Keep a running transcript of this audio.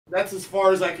That's as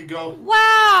far as I could go.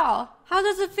 Wow! How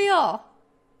does it feel?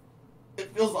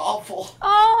 It feels awful.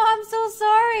 Oh, I'm so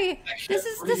sorry.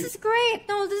 This breathe. is great.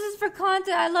 No, this is for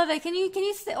content. I love it. Can you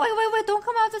stay? Wait, don't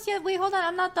come out just yet. Wait, hold on.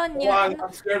 I'm not done yet.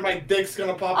 I'm scared my dick's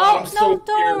gonna pop Oh, out. I'm no, so don't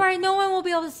scared. worry. No one will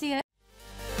be able to see it.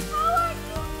 How are you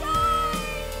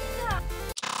guys?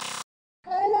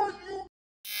 How are you?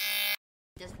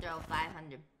 Just throw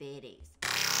 500 biddies.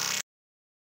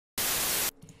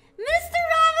 Mr.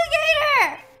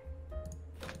 ROFLGATOR!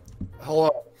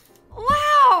 Hello.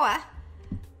 Wow!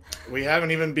 We haven't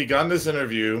even begun this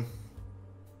interview,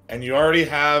 and you already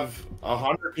have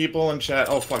 100 people in chat.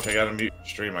 Oh fuck! I gotta mute the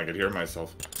stream. I could hear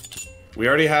myself. We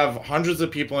already have hundreds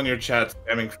of people in your chat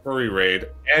spamming furry raid,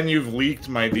 and you've leaked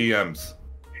my DMs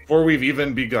before we've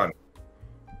even begun.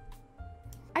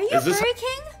 Are you a furry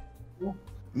king?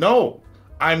 No,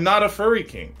 I'm not a furry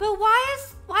king. But why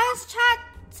is chat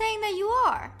saying that you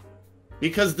are?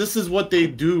 Because this is what they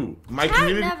do. My Chat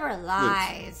community never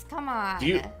lies. Come on.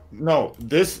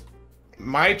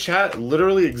 My chat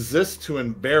literally exists to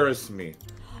embarrass me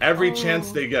every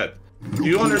chance they get. Do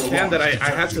you understand that I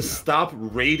had to stop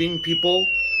raiding people?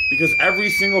 Because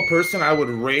every single person I would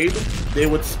raid, they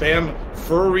would spam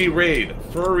furry raid,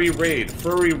 furry raid,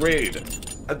 furry raid.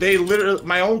 They literally,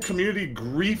 my own community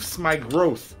griefs my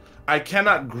growth. I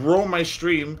cannot grow my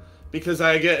stream because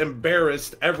I get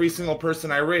embarrassed every single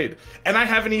person I raid. And I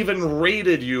haven't even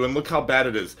raided you, and look how bad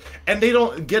it is. And they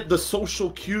don't get the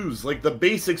social cues, like the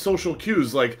basic social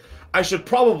cues, like, I should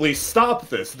probably stop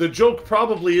this. The joke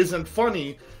probably isn't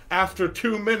funny after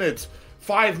 2 minutes,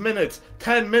 5 minutes,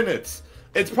 10 minutes.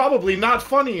 It's probably not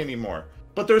funny anymore,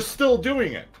 but they're still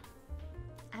doing it.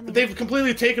 I mean, they've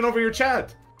completely taken over your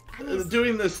chat,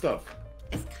 doing this stuff.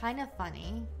 It's kind of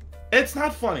funny. It's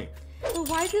not funny. So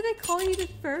why do they call you the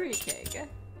furry king?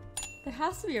 There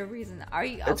has to be a reason. Are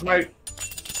you?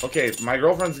 Okay. My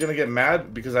girlfriend's gonna get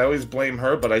mad because I always blame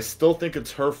her, but I still think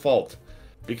it's her fault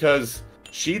because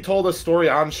she told a story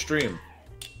on stream.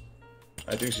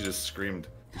 I think she just screamed.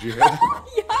 Did you hear that?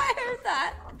 Yeah, I heard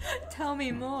that. Tell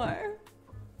me more.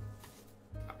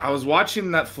 I was watching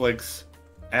Netflix,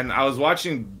 and I was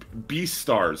watching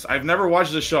Beastars. I've never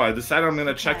watched the show. I decided I'm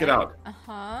gonna check it out.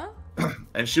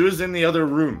 And she was in the other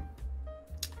room.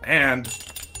 And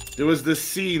there was this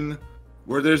scene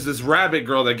where there's this rabbit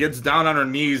girl that gets down on her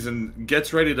knees and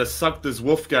gets ready to suck this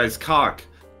wolf guy's cock.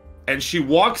 And she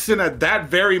walks in at that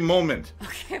very moment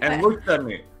and looks at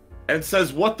me and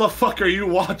says, "What the fuck are you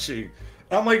watching?"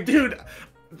 And I'm like, dude,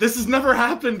 this has never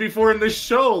happened before in this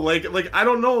show. Like I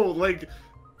don't know, like...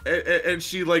 And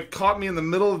she like caught me in the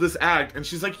middle of this act, and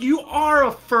she's like, "You are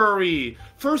a furry.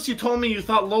 First you told me you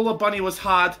thought Lola Bunny was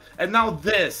hot, and now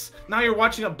this. Now you're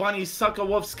watching a bunny suck a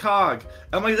wolf's cock."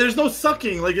 I'm like, "There's no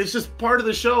sucking. Like, it's just part of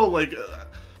the show." Like,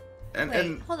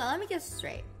 Wait, hold on. Let me get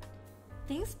straight.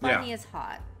 Thinks Bunny is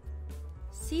hot.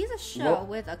 Sees a show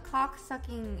with a cock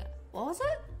sucking. What was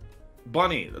it?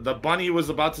 Bunny. The bunny was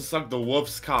about to suck the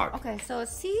wolf's cock. Okay, so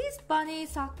sees Bunny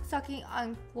sucking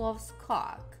on wolf's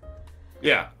cock.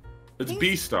 Yeah, it's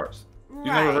Beastars. You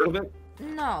never heard of it?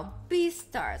 No,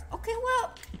 Beastars. Okay,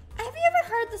 well, have you ever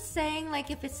heard the saying,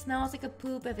 like, if it smells like a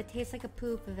poop, if it tastes like a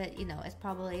poop, if it, it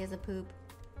probably is a poop?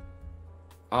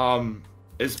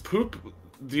 Is poop,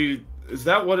 is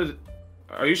that what it,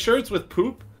 are you sure it's with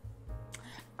poop?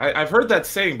 I've heard that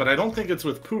saying, but I don't think it's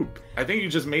with poop. I think you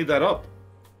just made that up.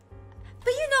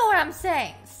 But you know what I'm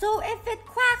saying. So if it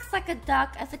quacks like a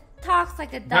duck, if it talks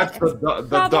like a duck, it's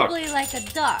probably like a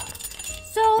duck.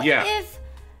 So if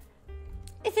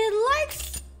it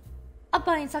likes a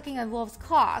bunny sucking a wolf's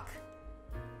cock,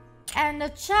 and the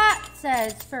chat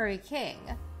says furry king,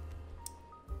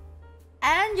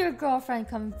 and your girlfriend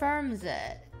confirms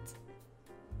it.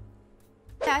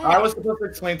 I was supposed to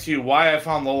explain to you why I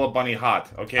found Lola Bunny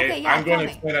hot, okay? I'm going to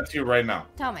explain that to you right now.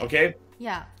 Tell me. Okay?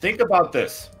 Yeah. Think about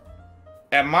this.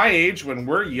 At my age, when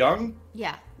we're young,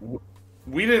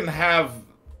 we didn't have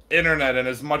internet and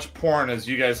as much porn as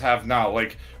you guys have now.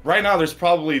 Like, right now, there's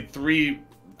probably 300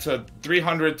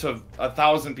 to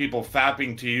 1,000 people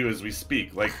fapping to you as we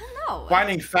speak. Like,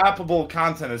 finding fappable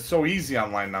content is so easy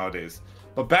online nowadays.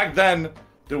 But back then,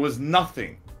 there was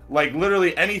nothing. Like,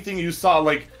 literally anything you saw,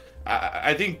 like,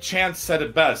 I think Chance said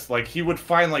it best. Like, he would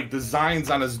find, like,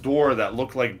 designs on his door that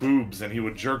looked like boobs, and he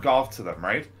would jerk off to them,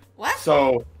 right? What?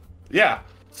 So, yeah.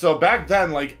 So back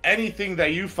then, like, anything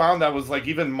that you found that was, like,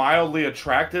 even mildly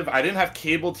attractive, I didn't have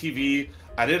cable TV,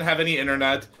 I didn't have any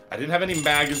internet, I didn't have any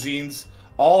magazines.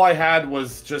 All I had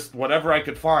was just whatever I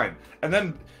could find. And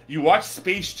then you watch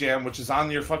Space Jam, which is on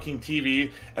your fucking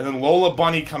TV, and then Lola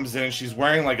Bunny comes in, and she's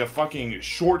wearing, like, a fucking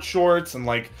shorts and,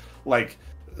 like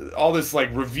all this like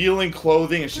revealing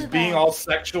clothing, and she's being all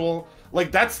sexual.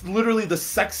 Like, that's literally the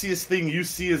sexiest thing you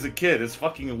see as a kid is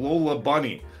fucking Lola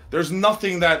Bunny. There's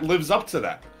nothing that lives up to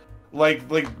that.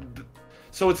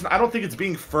 So it's, I don't think it's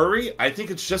being furry. I think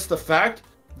it's just the fact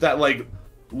that, like,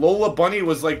 Lola Bunny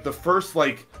was, like, the first,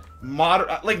 like, modern,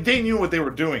 like, they knew what they were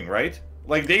doing, right?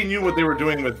 Like, they knew what they were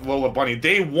doing with Lola Bunny.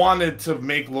 They wanted to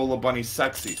make Lola Bunny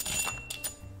sexy.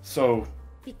 So.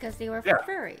 Because they were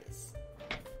furries.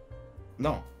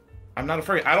 No. I'm not a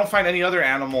furry. I don't find any other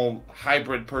animal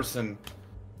hybrid person.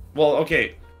 Well,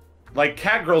 okay. Like,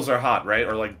 cat girls are hot, right?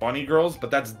 Or, like, bunny girls, but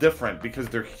that's different because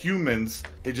they're humans.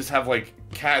 They just have, like,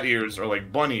 cat ears or,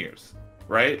 like, bunny ears,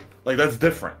 right? Like, that's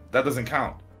different. That doesn't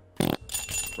count.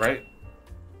 Right?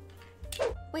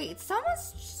 Wait,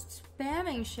 someone's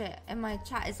spamming shit in my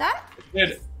chat. Is that?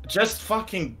 Dude, just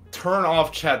fucking turn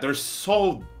off chat. They're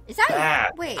so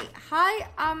bad. Wait, hi,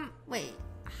 wait.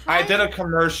 Hi. I did a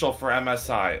commercial for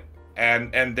MSI,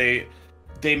 and they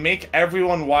make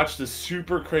everyone watch this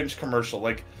super cringe commercial.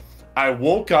 Like, I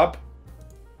woke up.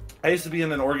 I used to be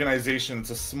in an organization. It's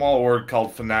a small org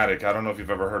called Fnatic. I don't know if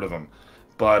you've ever heard of them,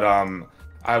 but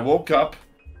I woke up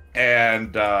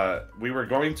and we were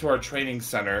going to our training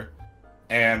center,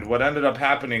 and what ended up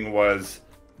happening was,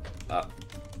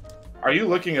 are you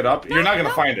looking it up? You're not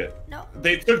gonna find it. No.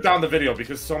 They took down the video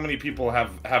because so many people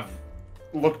have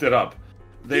looked it up.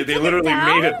 They literally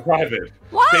made it private.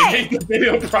 Why? They made the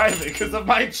video private because of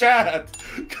my chat.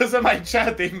 Because of my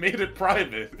chat, they made it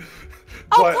private.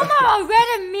 Oh, but, come on, a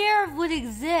Reddit mirror would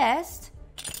exist.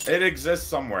 It exists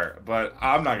somewhere, but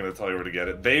I'm not going to tell you where to get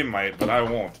it. They might, but I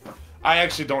won't. I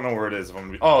actually don't know where it is.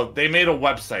 Oh, they made a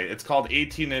website. It's called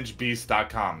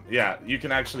 18inchbeast.com. Yeah, you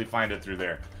can actually find it through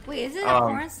there. Wait, is it a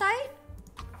porn site?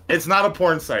 It's not a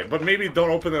porn site, but maybe don't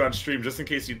open it on stream just in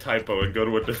case you typo and go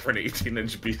to a different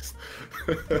 18-inch beast.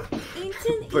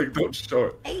 Like, don't show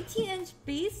it. 18-inch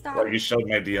beast? Like, you showed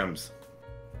my DMs.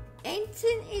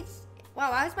 18-inch...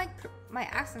 Wow, why is my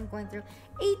accent going through?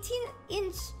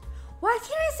 18-inch... Why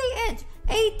can't I say inch?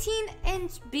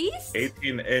 18-inch beast?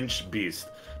 18-inch beast.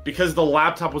 Because the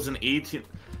laptop was an 18...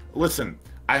 Listen,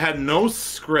 I had no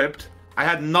script. I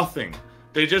had nothing.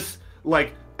 They just,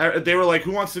 like... They were like,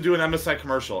 who wants to do an MSI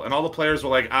commercial? And all the players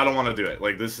were like, I don't want to do it.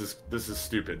 Like, this is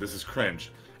stupid. This is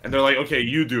cringe. And they're like, okay,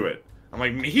 you do it. I'm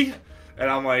like, me? And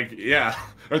I'm like, yeah.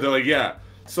 Or they're like, yeah.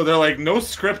 So they're like, no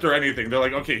script or anything. They're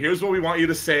like, okay, here's what we want you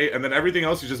to say. And then everything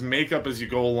else you just make up as you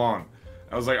go along.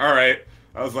 I was like, all right.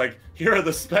 I was like, here are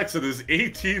the specs of this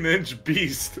 18-inch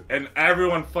beast. And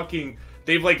everyone fucking...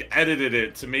 They've, like, edited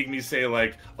it to make me say,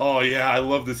 like, oh, yeah, I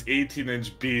love this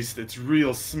 18-inch beast. It's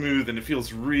real smooth, and it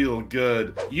feels real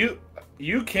good.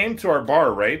 You came to our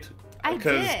bar, right? I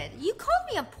did. You called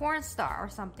me a porn star or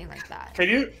something like that.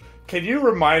 Can you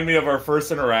remind me of our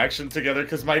first interaction together?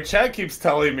 Because my chat keeps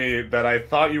telling me that I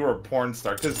thought you were a porn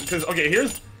star. Because okay,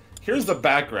 here's the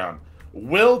background.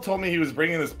 Will told me he was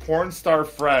bringing this porn star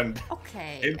friend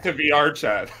into VR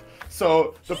chat.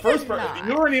 So the first person,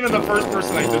 you weren't even the first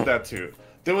person I did that to.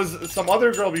 There was some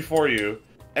other girl before you,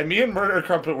 and me and Murder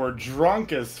Crumpet were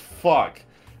drunk as fuck.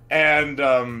 And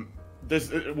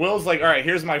Will's like, all right,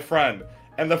 here's my friend.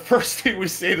 And the first thing we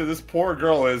say to this poor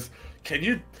girl is, can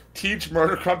you teach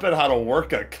Murder Crumpet how to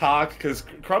work a cock? Because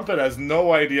Crumpet has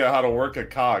no idea how to work a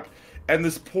cock. And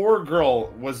this poor girl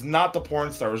was not the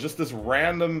porn star. It was just this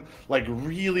random, like,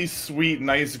 really sweet,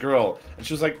 nice girl. And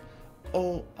she was like,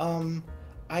 oh,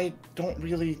 I don't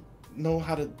really know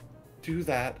how to do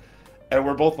that. And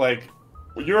we're both like,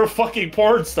 you're a fucking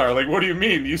porn star. Like, what do you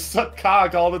mean? You suck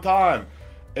cock all the time.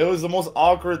 It was the most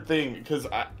awkward thing because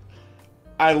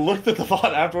I looked at the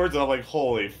bot afterwards and I'm like,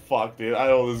 holy fuck, dude. I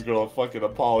owe this girl a fucking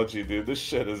apology, dude. This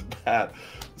shit is bad.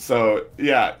 So,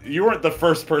 yeah, you weren't the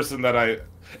first person that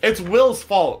It's Will's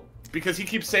fault because he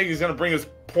keeps saying he's going to bring his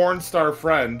porn star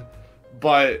friend,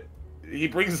 but he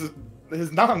brings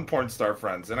his non-porn star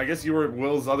friends, and I guess you were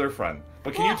Will's other friend.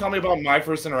 But can you tell me about my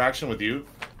first interaction with you?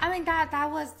 I mean, that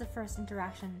was the first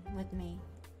interaction with me.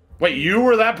 Wait, you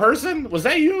were that person? Was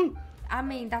that you? I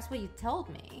mean, that's what you told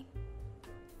me.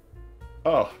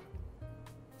 Oh.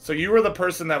 So you were the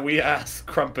person that we asked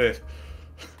Crumpet.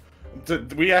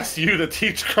 We asked you to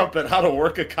teach Crumpet how to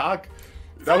work a cock?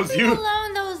 That was you?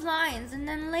 Along those lines, and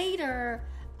then later,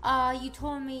 you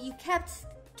told me, you kept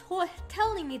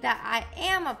telling me that I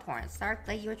am a porn star,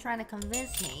 like you were trying to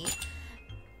convince me.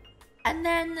 And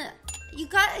then it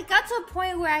got to a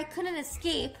point where I couldn't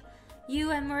escape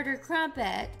you and Murder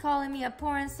Crumpet calling me a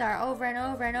porn star over and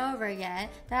over and over again,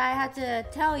 that I had to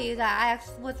tell you that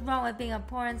what's wrong with being a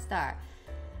porn star.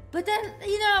 But then,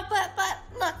 but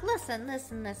look, listen.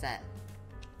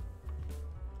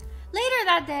 Later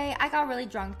that day, I got really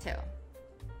drunk too.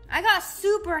 I got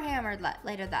super hammered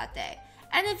later that day.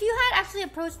 And if you had actually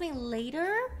approached me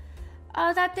later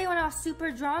that day when I was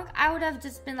super drunk, I would have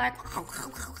just been like,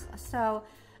 so,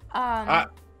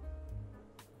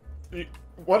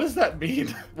 what does that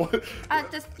mean? What?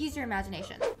 Just use your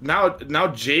imagination. Now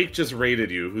Jake just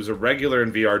raided you, who's a regular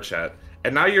in VR chat,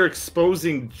 and now you're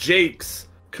exposing Jake's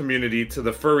community to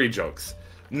the furry jokes.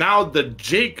 Now the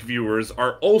Jake viewers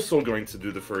are also going to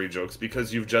do the furry jokes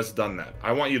because you've just done that.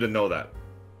 I want you to know that.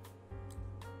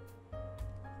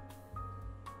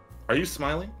 Are you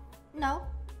smiling? No.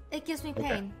 It gives me pain.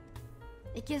 Okay.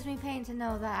 It gives me pain to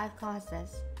know that I've caused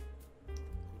this.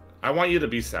 I want you to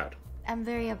be sad. I'm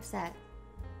very upset.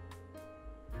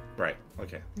 Right.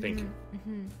 Okay. Thank you.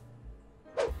 Mm-hmm.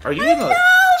 Are you in a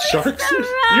shark suit?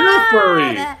 You're a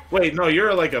furry. Wait, no,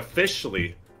 you're like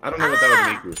officially. I don't know what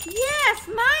that would make you. Yes,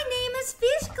 my name is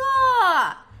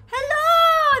Fishko.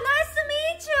 Hello, nice to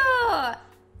meet you.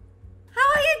 How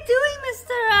are you doing,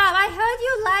 Mr. Rob? I heard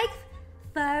you like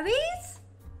furries.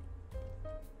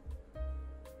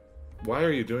 Why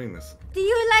are you doing this? Do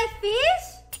you like fish?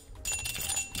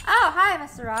 Oh, hi,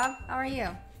 Mr. Rob. How are you?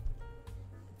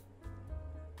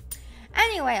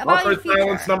 Anyway, about your future. Awkward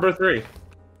silence number 3.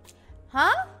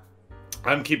 Huh?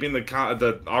 I'm keeping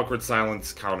the awkward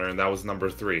silence counter, and that was number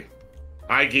 3.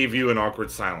 I gave you an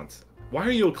awkward silence. Why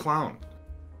are you a clown?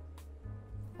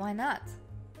 Why not?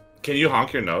 Can you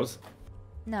honk your nose?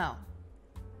 No.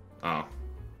 Oh.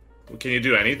 Can you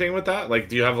do anything with that? Like,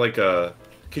 do you have like a...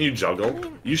 Can you juggle? I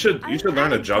mean, you should learn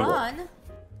to juggle.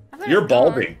 You're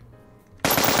balding.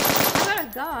 I got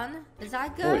a gun. Is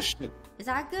that good? Holy shit. Is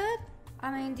that good?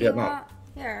 I mean, do you want...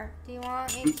 Here, do you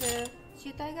want me to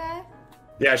shoot that guy?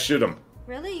 Yeah, shoot him.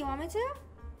 Really? You want me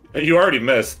to? You already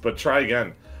missed, but try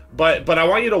again. But I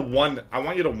want you to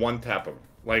one tap him.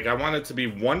 Like, I want it to be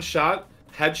one shot,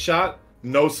 headshot,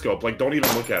 no scope. Like, don't even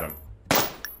look at him.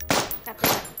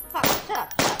 Fuck, shut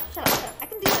up. I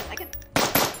can do this. I can...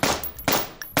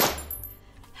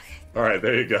 Okay. Alright,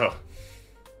 there you go.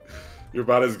 You're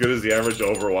about as good as the average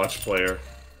Overwatch player.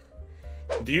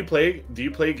 Do you play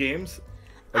games?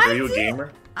 Like, are you a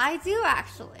gamer? I do,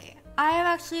 actually. I am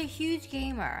actually a huge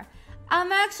gamer.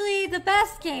 I'm actually the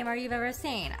best gamer you've ever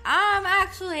seen. I'm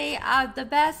actually the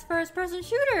best first-person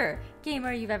shooter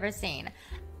gamer you've ever seen.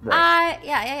 Right.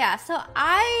 Yeah. So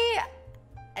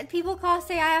people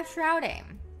say I have shroud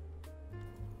aim.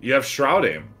 You have shroud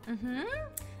aim?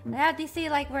 Mm-hmm. Yeah, they say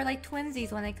like we're like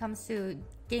twinsies when it comes to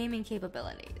gaming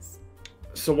capabilities.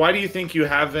 So why do you think you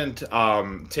haven't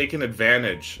taken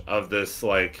advantage of this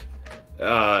like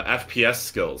FPS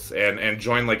skills and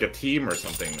joined like a team or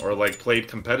something, or like played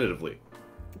competitively?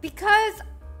 Because,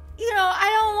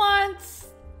 I don't want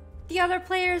the other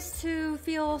players to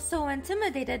feel so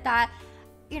intimidated that,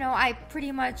 I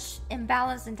pretty much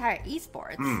imbalance entire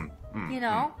esports. You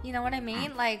know what I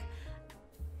mean? Like,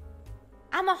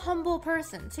 I'm a humble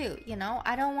person too,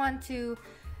 I don't want to...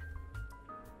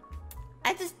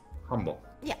 Humble.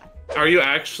 Yeah. Are you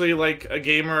actually like a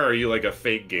gamer, or are you like a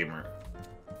fake gamer?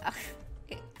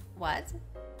 What?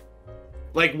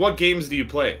 Like, what games do you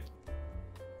play?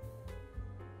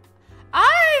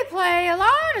 I play a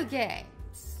lot of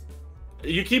games.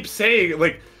 You keep saying,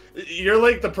 like, you're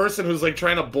like the person who's like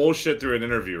trying to bullshit through an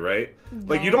interview, right? No.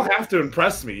 Like, you don't have to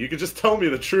impress me. You can just tell me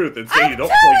the truth and say you don't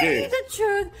play games. I'm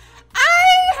telling you the truth.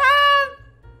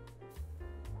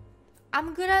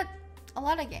 I'm good at a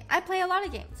lot of games. I play a lot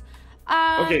of games.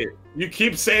 Okay, you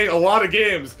keep saying a lot of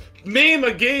games. Name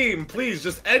a game, please.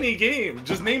 Just any game.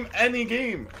 Just name any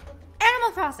game.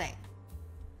 Animal Crossing.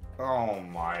 Oh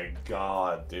my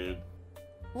god, dude.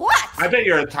 What? I bet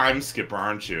you're a time skipper,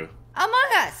 aren't you? Among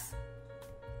Us.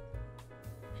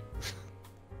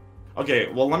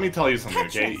 Okay, well, let me tell you something,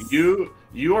 okay?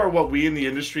 You are what we in the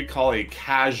industry call a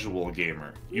casual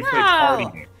gamer. You play party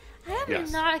games. I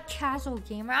am not a casual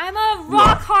gamer. I'm a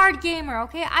rock hard gamer,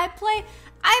 okay? I play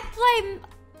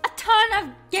a ton of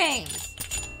games.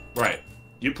 Right.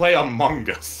 You play Among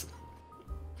Us.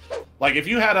 Like, if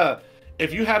you had a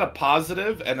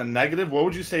positive and a negative, what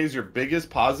would you say is your biggest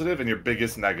positive and your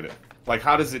biggest negative? Like,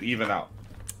 how does it even out?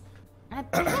 My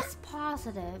biggest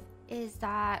positive is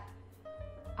that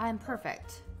I'm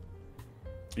perfect.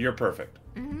 You're perfect.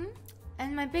 Mm-hmm.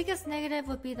 And my biggest negative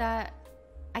would be that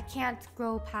I can't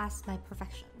grow past my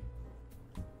perfection.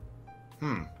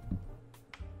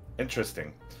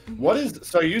 Interesting. Mm-hmm.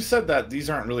 So you said that these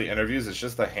aren't really interviews, it's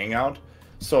just a hangout.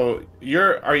 So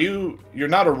you're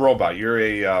not a robot, you're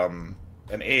an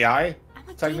AI? I'm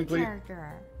a technically? game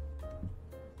character.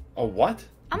 A what?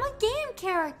 I'm a game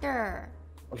character.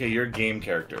 Okay, you're a game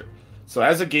character. So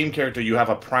as a game character, you have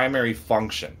a primary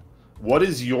function. What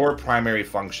is your primary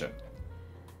function?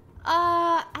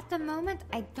 At the moment,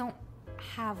 I don't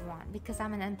have one because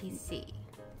I'm an NPC.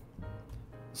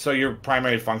 So your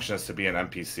primary function is to be an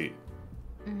NPC.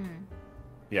 Mm-hmm.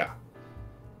 Yeah.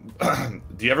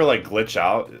 Do you ever like glitch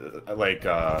out? Like,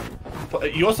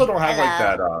 you also don't have like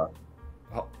that.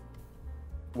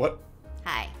 What?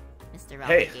 Hi, Mr. ROFLGATOR.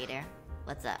 Hey.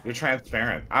 What's up? You're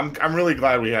transparent. I'm really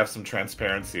glad we have some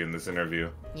transparency in this interview.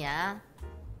 Yeah.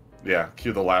 Yeah.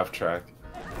 Cue the laugh track.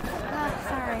 Oh,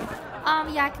 sorry.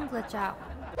 Yeah, I can glitch out.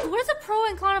 What is a pro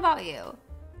and con about you?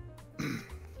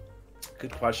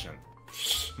 Good question.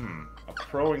 A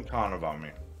pro and con about me.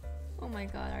 Oh my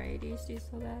god, our ADHD is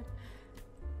so bad.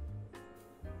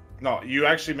 No, you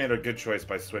actually made a good choice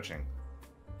by switching.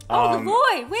 Oh, the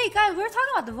void! Wait, guys, we were talking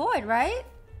about the void, right?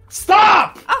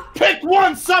 Stop! Oh. Pick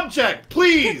one subject,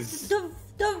 please!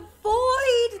 The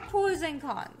void pros and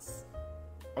cons.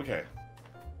 Okay.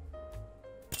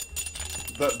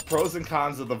 The pros and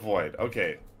cons of the void.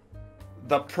 Okay.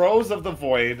 The pros of the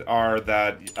void are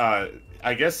that,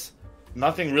 I guess,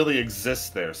 nothing really exists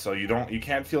there, so you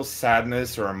can't feel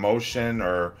sadness or emotion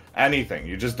or anything.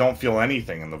 You just don't feel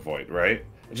anything in the void, right?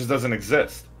 It just doesn't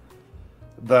exist.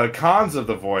 The cons of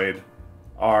the void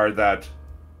are that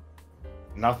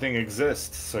nothing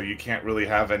exists, so you can't really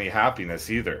have any happiness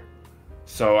either.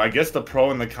 So I guess the pro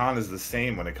and the con is the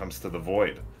same when it comes to the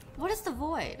void. What is the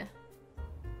void?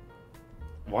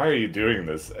 Why are you doing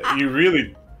this? You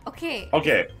really... Okay.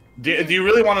 Okay. Do you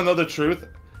really want to know the truth?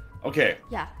 Okay.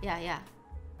 Yeah.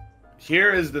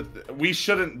 Here is the... We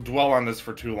shouldn't dwell on this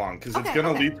for too long, because it's going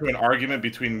to lead to an argument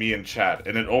between me and Chad,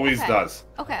 and it always does.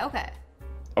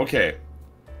 Okay.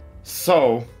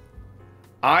 So,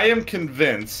 I am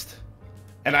convinced,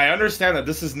 and I understand that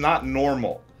this is not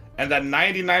normal, and that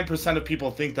 99% of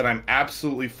people think that I'm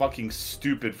absolutely fucking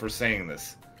stupid for saying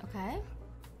this. Okay.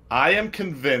 I am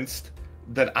convinced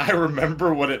that I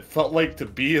remember what it felt like to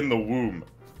be in the womb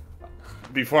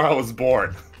before I was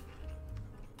born.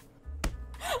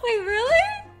 Wait,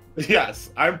 really?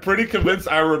 Yes, I'm pretty convinced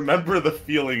I remember the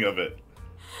feeling of it.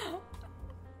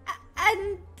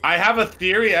 And I have a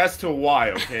theory as to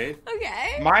why, okay?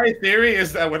 Okay. My theory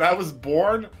is that when I was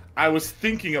born, I was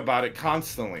thinking about it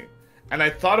constantly. And I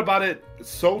thought about it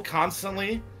so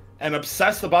constantly and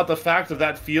obsessed about the fact of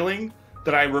that feeling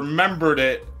that I remembered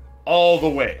it all the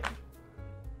way.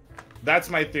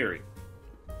 That's my theory.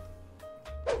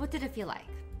 What did it feel like?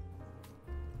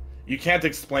 You can't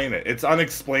explain it. It's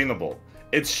unexplainable.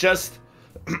 It's just...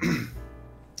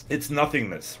 it's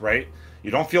nothingness, right? You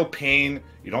don't feel pain.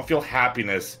 You don't feel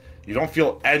happiness. You don't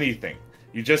feel anything.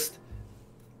 You just...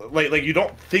 Like you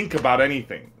don't think about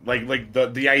anything. Like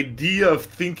the idea of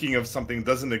thinking of something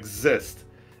doesn't exist.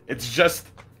 It's just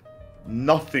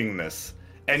nothingness.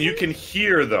 And you can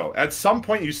hear, though. At some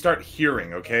point, you start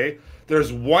hearing, okay?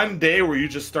 There's one day where you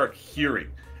just start hearing.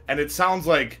 And it sounds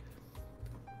like...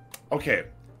 Okay,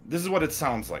 this is what it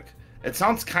sounds like. It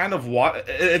sounds kind of...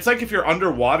 It's like if you're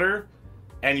underwater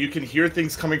and you can hear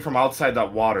things coming from outside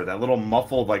that water. That little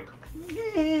muffled, like...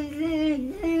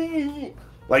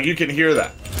 Like, you can hear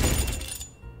that.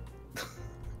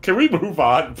 Can we move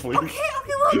on, please? Okay,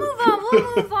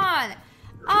 we'll move on.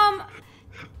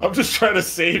 I'm just trying to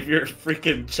save your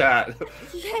freaking chat.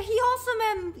 Yeah, he also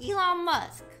met Elon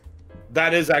Musk.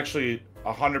 That is actually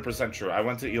 100% true. I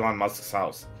went to Elon Musk's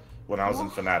house when I was in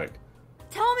Fnatic.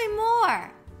 Tell me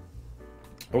more.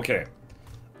 Okay.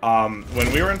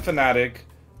 When we were in Fnatic,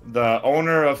 the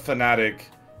owner of Fnatic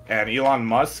and Elon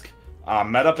Musk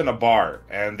met up in a bar,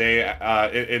 and they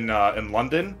in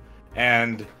London,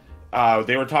 and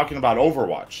they were talking about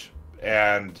Overwatch,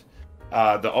 and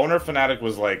the owner of Fnatic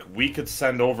was like, we could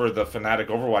send over the Fnatic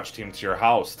Overwatch team to your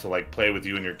house to like play with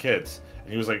you and your kids. And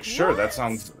he was like, sure, that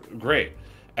sounds great.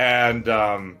 And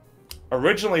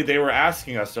originally they were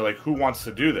asking us, they're like, who wants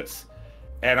to do this?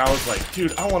 And I was like,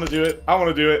 dude, I want to do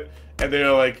it. And they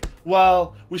were like,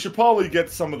 well, we should probably get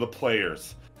some of the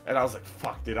players. And I was like,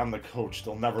 fuck, dude, I'm the coach.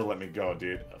 They'll never let me go,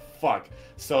 dude. Fuck.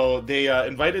 So they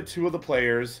invited two of the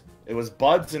players. It was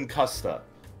Buds and Custa.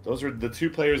 Those were the two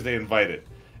players they invited.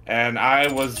 And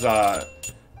I was on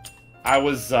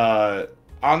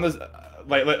the...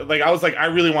 Like I was like, I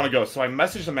really want to go. So I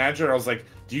messaged the manager and I was like,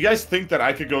 do you guys think that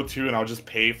I could go too and I'll just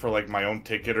pay for like my own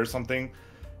ticket or something?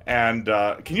 And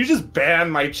can you just ban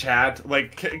my chat?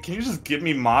 Like, can you just give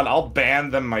me mod? I'll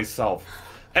ban them myself.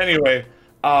 Anyway,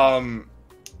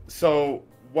 so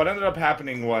what ended up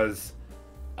happening was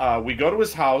we go to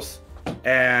his house,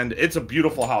 and it's a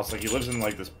beautiful house. Like, he lives in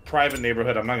like this private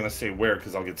neighborhood. I'm not gonna say where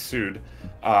because I'll get sued.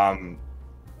 And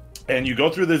you go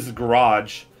through this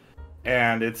garage,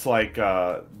 and it's like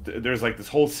there's like this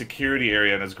whole security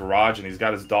area in his garage, and he's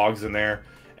got his dogs in there,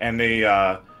 and they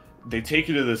they take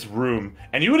you to this room,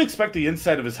 and you would expect the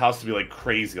inside of his house to be like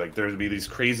crazy, like there would be these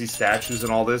crazy statues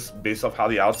and all this based off how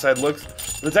the outside looks.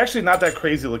 But it's actually not that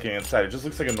crazy looking inside. It just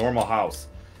looks like a normal house.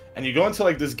 And you go into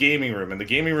like this gaming room, and the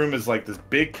gaming room is like this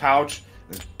big couch,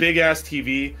 this big ass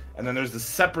TV, and then there's this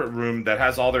separate room that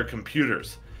has all their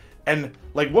computers. And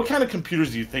like, what kind of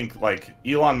computers do you think like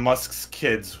Elon Musk's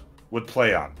kids would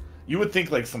play on? You would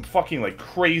think like some fucking like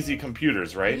crazy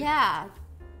computers, right? Yeah.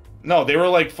 No, they were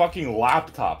like fucking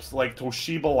laptops, like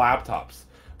Toshiba laptops.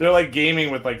 They're like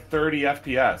gaming with like 30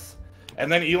 FPS.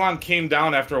 And then Elon came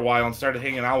down after a while and started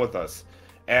hanging out with us.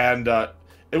 And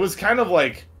it was kind of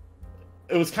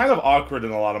awkward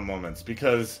in a lot of moments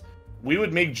because we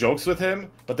would make jokes with him,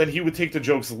 but then he would take the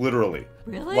jokes literally.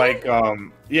 Really? Like,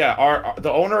 yeah,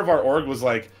 the owner of our org was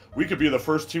like, we could be the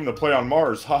first team to play on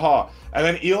Mars, haha. And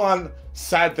then Elon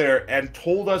sat there and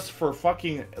told us for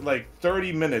fucking like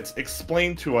 30 minutes,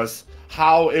 explained to us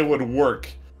how it would work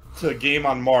to game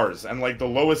on Mars and like the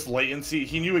lowest latency.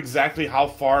 He knew exactly how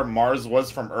far Mars was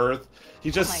from Earth.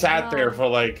 He just sat there for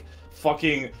like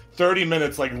fucking 30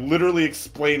 minutes, like literally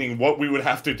explaining what we would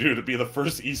have to do to be the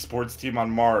first esports team on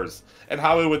Mars and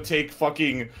how it would take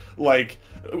fucking like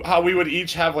how we would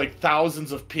each have like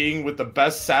thousands of ping with the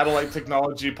best satellite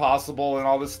technology possible and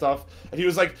all this stuff. And he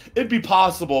was like, it'd be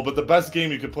possible, but the best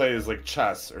game you could play is like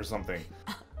chess or something.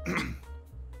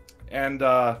 And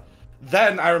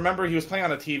then I remember he was playing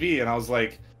on a TV and I was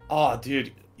like, oh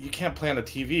dude, you can't play on a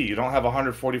TV. You don't have a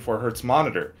 144 hertz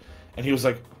monitor. And he was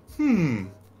like,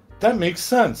 that makes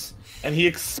sense. And he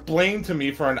explained to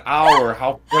me for an hour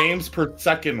how frames per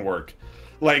second work.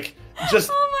 Like,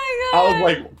 just, oh my God. I was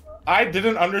like, I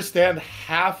didn't understand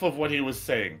half of what he was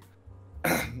saying.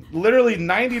 Literally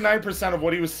 99% of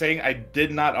what he was saying, I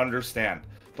did not understand.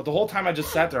 But the whole time I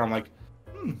just sat there, I'm like,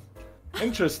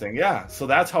 interesting, yeah. So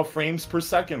that's how frames per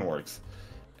second works.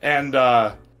 And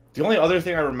the only other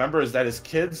thing I remember is that his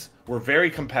kids were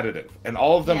very competitive. And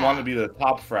all of them wanted to be the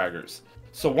top fraggers.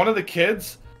 So one of the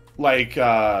kids, like,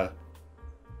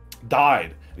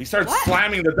 died. He started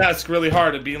slamming the desk really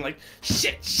hard and being like,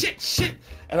 shit, shit, shit.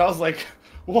 And I was like,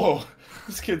 whoa,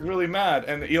 this kid's really mad.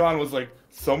 And Elon was like,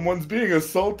 someone's being a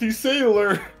salty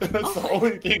sailor. And that's the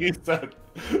only thing he said.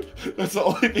 That's the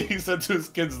only thing he said to his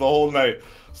kids the whole night.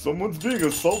 Someone's being a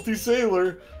salty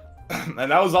sailor. And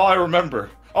that was all I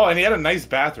remember. Oh, and he had a nice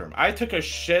bathroom. I took a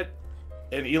shit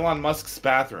in Elon Musk's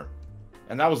bathroom.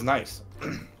 And that was nice.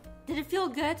 Did it feel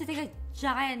good to take a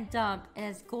giant dump in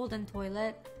his golden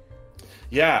toilet?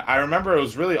 Yeah, I remember it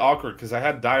was really awkward because I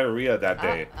had diarrhea that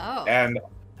day. And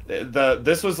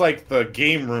this was like the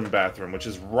game room bathroom, which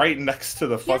is right next to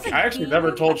the fucking... I actually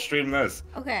never told Stream this.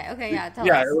 Okay, yeah, tell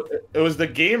us. It was the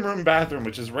game room bathroom,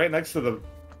 which is right next to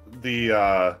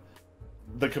the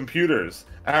computers.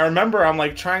 And I remember I'm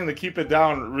like trying to keep it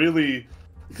down really...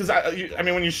 Because I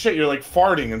mean, when you shit, you're like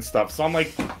farting and stuff. So I'm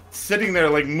like sitting there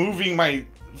like moving my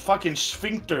fucking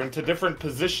sphincter into different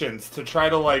positions to try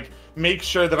to like make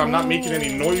sure that I'm not making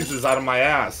any noises out of my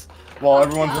ass while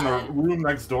everyone's in the room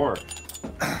next door.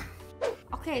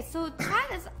 Okay, so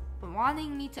Chad is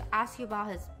wanting me to ask you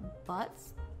about his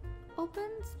butts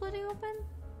splitting open.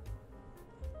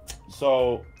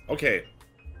 So, okay,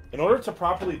 in order to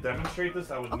properly demonstrate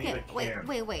this, I would need a can.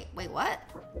 Wait, what?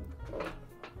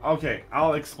 Okay,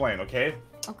 I'll explain, okay?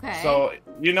 Okay. So,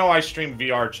 you know I stream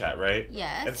VR chat, right?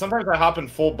 Yes. And sometimes I hop in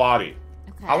full body.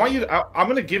 Okay. I want you to, I'm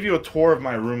going to give you a tour of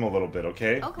my room a little bit,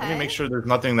 okay? Okay. Let me make sure there's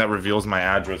nothing that reveals my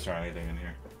address or anything in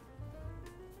here.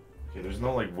 Okay, there's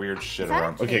no, like, weird shit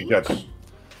around. Okay, good.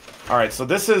 Alright, so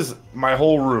this is my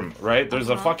whole room, right? There's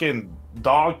a fucking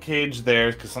dog cage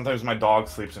there, because sometimes my dog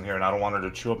sleeps in here, and I don't want her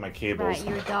to chew up my cables. Right,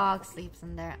 your dog sleeps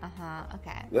in there.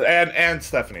 Okay. And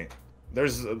Stephanie.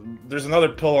 There's another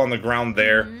pillow on the ground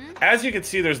there. As you can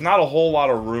see, there's not a whole lot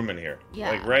of room in here. Yeah.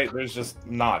 Like, right? There's just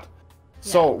not. Yeah.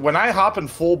 So when I hop in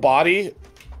full body,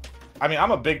 I mean,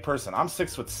 I'm a big person. I'm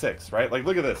 6'6", right? Like,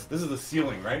 look at this. This is the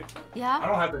ceiling, right? Yeah. I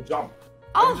don't have to jump.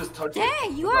 Oh, I can just touch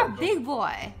dang, you are a big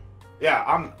boy. Yeah,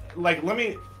 I'm like,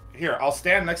 here, I'll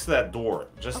stand next to that door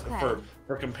just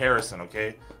for comparison,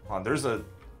 okay? Hold on, there's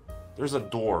a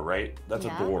door, right? That's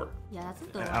a door. Yeah, that's a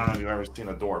door. And I don't know if you've ever seen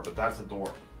a door, but that's a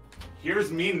door.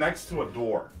 Here's me next to a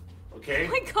door, okay?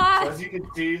 Oh my God. So as you can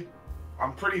see,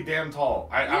 I'm pretty damn tall.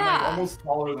 I'm like almost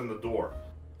taller than the door.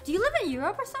 Do you live in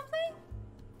Europe or something?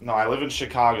 No, I live in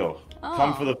Chicago. Oh.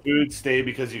 Come for the food, stay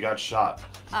because you got shot.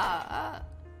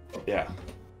 Yeah.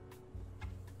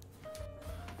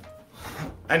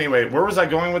 Anyway, where was I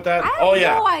going with that? I have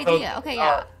no idea. Okay,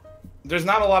 yeah. There's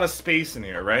not a lot of space in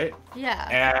here, right?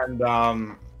 Yeah.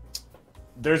 And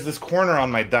there's this corner on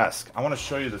my desk. I want to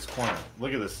show you this corner.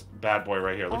 Look at this bad boy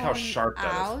right here. Look how sharp that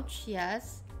is. Ouch,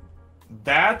 yes.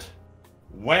 that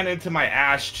went into my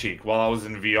ass cheek while I was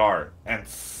in VR and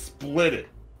split it.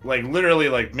 Like, literally,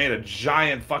 like, made a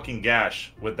giant fucking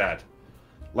gash with that.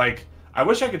 Like, I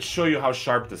wish I could show you how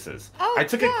sharp this is. Oh, I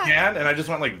took a can and I just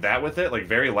went like that with it, like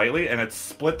very lightly, and it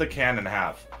split the can in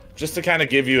half. Just to kind of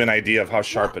give you an idea of how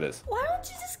sharp it is. Why don't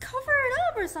you just cover it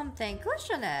up or something?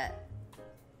 Cushion it.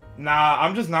 Nah,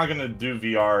 I'm just not gonna do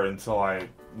VR until I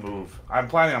move. I'm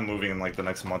planning on moving in like the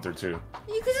next month or two.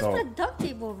 You could just put duct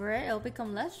tape over it. It'll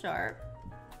become less sharp.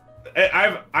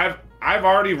 I've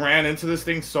already ran into this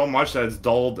thing so much that it's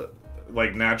dulled,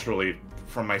 like, naturally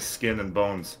from my skin and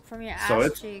bones. From your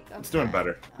ass cheek. Okay. It's doing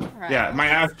better. Right. Yeah, my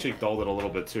ass cheek dulled it a little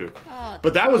bit too. Oh,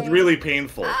 but that was really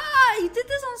painful. Ah, you did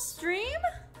this on stream?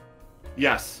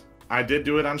 Yes, I did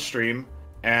do it on stream,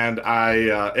 and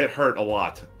it hurt a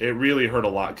lot. It really hurt a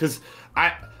lot because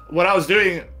what I was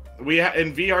doing,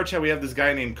 in VR chat we have this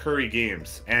guy named Curry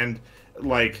Games, and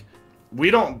like. We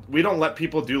don't let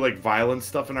people do like violent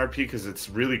stuff in RP because it's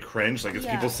really cringe. Like, it's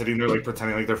people sitting there like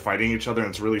pretending like they're fighting each other, and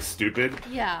it's really stupid.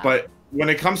 Yeah. But when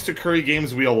it comes to Curry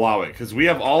Games, we allow it because we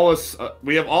have all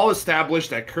established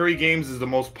that Curry Games is the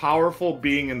most powerful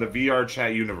being in the VR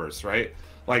chat universe, right?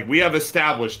 Like, we have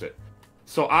established it.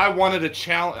 So I wanted to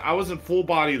challenge. I was in full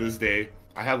body this day.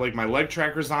 I had like my leg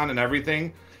trackers on and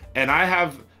everything, and I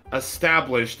have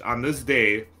established on this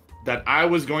day that I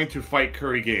was going to fight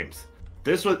Curry Games.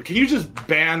 Can you just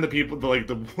ban the people,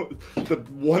 the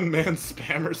one-man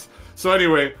spammers? So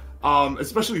anyway,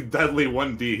 especially Deadly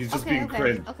 1D, he's just being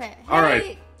cringe. Okay. Hey, all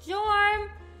right. Jorm,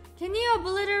 can you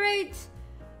obliterate?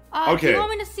 Okay. Do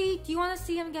you want to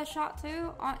see him get shot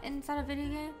too inside a video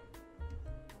game?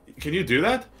 Can you do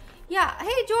that? Yeah.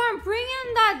 Hey, Jorm, bring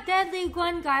in that Deadly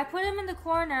Gun guy. Put him in the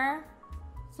corner,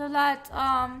 so that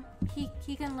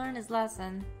he can learn his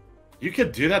lesson. You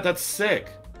could do that. That's sick.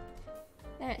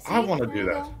 There, see? I want to do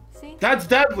that. See? That's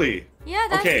deadly. Yeah,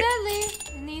 that's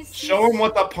deadly. Show him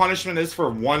what the punishment is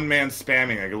for one man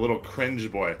spamming, like a little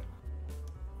cringe boy.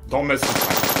 Don't miss his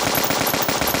time.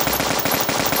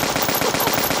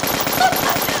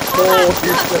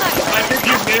 I think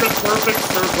you've made a perfect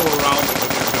circle around him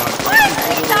with your gun.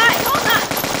 What? He died. Hold on.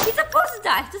 He's supposed to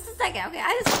die. Just a second. Okay,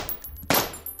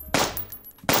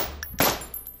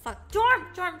 Fuck.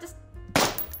 Jorm, Jorm.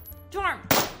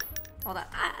 Hold on.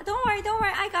 Don't worry.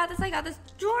 I got this.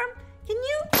 Jorm, can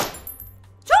you?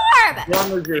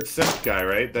 Jorm was your simp guy,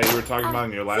 right? That you were talking about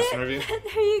in your last interview?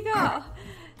 There you go.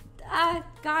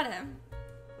 Got him.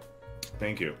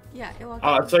 Thank you. Yeah, you're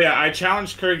welcome. So yeah, I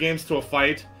challenged Curry Games to a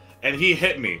fight, and he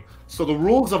hit me. So the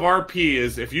rules of RP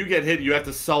is if you get hit, you have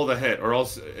to sell the hit, or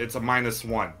else it's a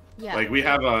 -1. Yeah. Like, we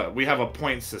have a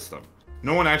point system.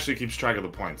 No one actually keeps track of the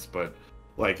points, but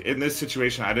like in this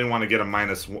situation, I didn't want to get a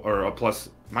 -1 or a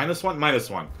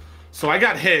 -1. So I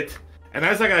got hit, and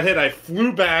as I got hit, I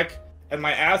flew back, and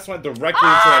my ass went directly into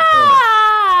that corner.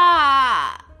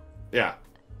 Yeah.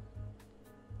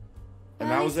 And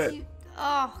that was it.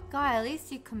 Oh god, at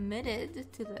least you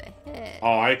committed to the hit.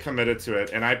 Oh, I committed to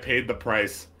it, and I paid the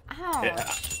price.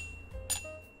 Ouch.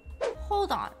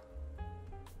 Hold on.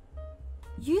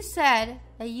 You said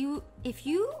that if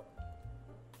you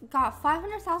got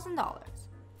 $500,000,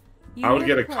 I would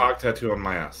get a cock tattoo on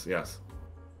my ass. Yes.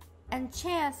 And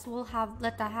Chance will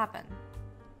let that happen.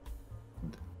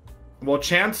 Well,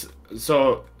 Chance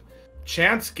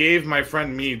gave my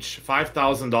friend Meech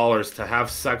 $5,000 to have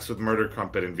sex with Murder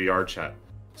Crumpet in VR chat.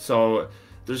 So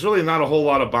there's really not a whole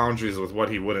lot of boundaries with what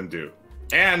he wouldn't do.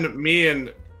 And me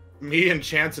and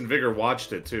Chance and Vigor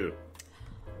watched it too.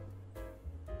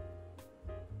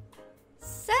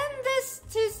 Send this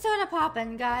to Soda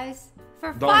Poppin', guys.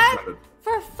 For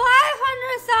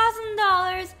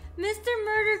 $500,000, Mr.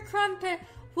 Murder Crumpet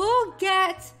will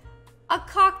get a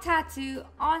cock tattoo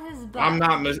on his butt. I'm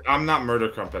not Murder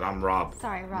Crumpet. I'm Rob.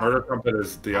 Sorry, Rob. Murder Crumpet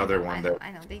is the other one.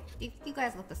 I know. You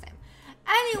guys look the same.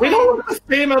 Anyway, we don't look the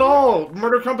same at all.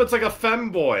 Murder Crumpet's like a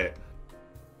femboy.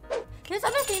 There's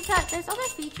other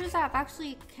features that I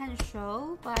actually can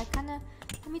show, but I kind of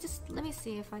let me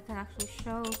see if I can actually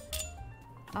show.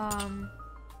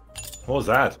 What was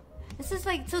that? This is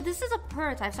a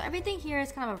prototype. So everything here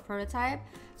is kind of a prototype.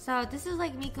 So this is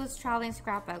like Miko's traveling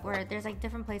scrapbook, where there's like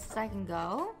different places I can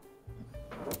go.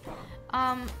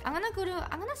 I'm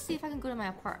gonna see if I can go to my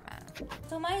apartment.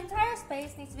 So my entire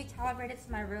space needs to be calibrated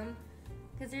to my room,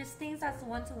 because there's things that's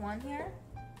 1-to-1 here.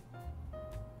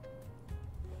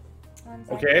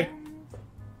 Okay.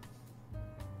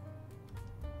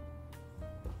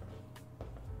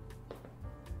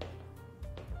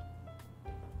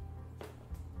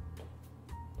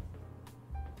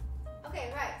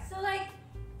 Okay, right. So like,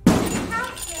 the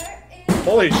house here is.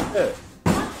 Holy shit!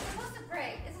 What's the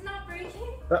break? Is it not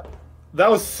breaking? That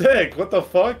was sick. What the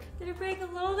fuck? Did it break a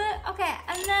little bit? Okay,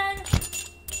 and then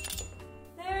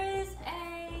there is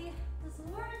this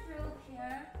wardrobe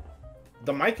here.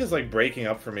 The mic is like breaking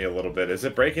up for me a little bit. Is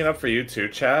it breaking up for you too,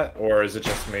 chat, or is it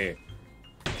just me?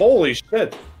 Holy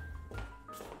shit!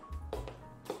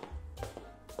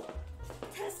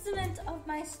 Testament of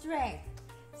my strength.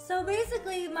 So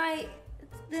basically,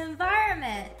 the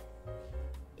environment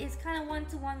is kind of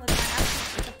one-to-one with my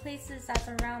actions, with the places that's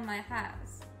around my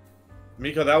house.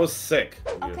 Miko, that was sick.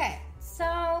 Okay,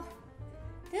 so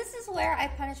this is where I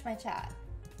punish my chat.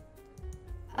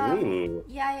 Ooh.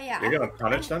 Yeah. You're gonna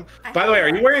punish them? By the way,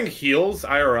 are you wearing heels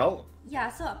IRL?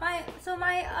 Yeah, so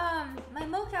my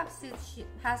mocap suit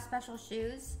has special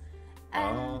shoes,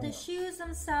 and the shoes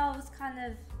themselves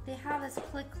they have this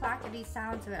click clackety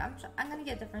sound to it. I'm gonna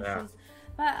get different shoes,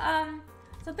 but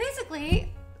so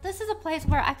basically this is a place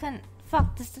where I can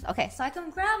fuck this. Okay, so I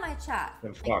can grab my chat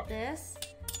like this,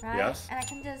 right? Yes. And I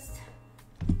can just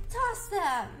toss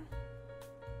them.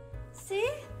 See?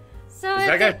 So is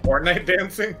that guy Fortnite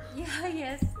dancing? Yeah, he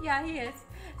is. Yeah, he is.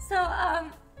 So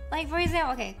like for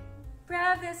example, okay.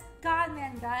 Grab this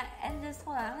Godman guy and just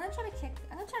hold on. I'm gonna try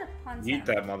to punt him. Eat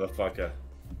that motherfucker.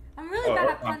 I'm really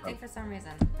bad at punting for some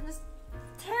reason. I'm just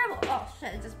terrible. Oh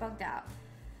shit, it just bugged out.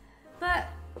 But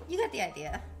you get the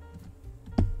idea.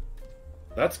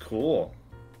 That's cool.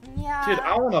 Yeah. Dude,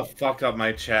 I wanna fuck up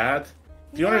my chat.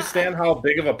 Do you understand how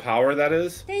big of a power that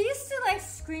is? They used to like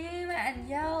scream and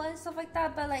yell and stuff like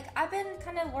that, but like I've been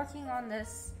kind of working on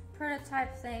this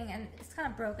prototype thing and it's kind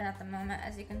of broken at the moment,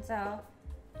 as you can tell.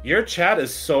 Your chat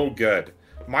is so good.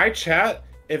 My chat,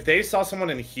 if they saw someone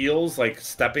in heels, like,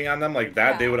 stepping on them like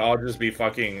that, they would all just be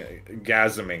fucking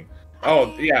gasming. I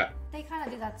mean, yeah. They kind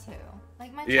of do that, too.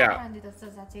 Like, my chat kind of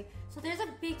does that, too. So there's a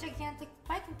big, gigantic...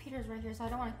 My computer's right here, so I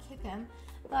don't want to kick him.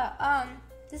 But,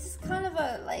 this is kind of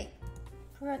a, like,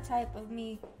 prototype of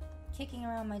me kicking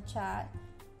around my chat.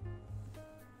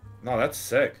 No, that's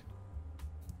sick.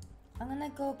 I'm gonna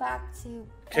go back to...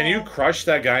 Can you crush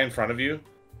that guy in front of you?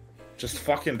 Just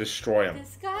fucking destroy him.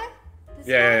 This guy?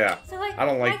 Yeah. So, like, I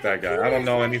don't like that guy. I don't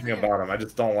know anything about him. I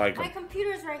just don't like him. My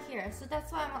computer's right here, so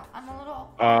that's why I'm a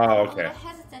little, okay. a little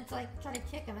hesitant to like try to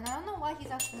kick him, and I don't know why he's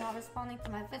actually not responding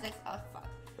to my physics. Oh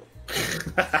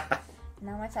fuck!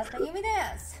 Now my chat's making me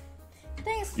dance.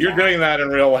 Thanks. You're doing that in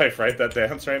real life, right? That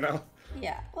dance right now?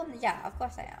 Yeah. Well, yeah. Of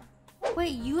course I am.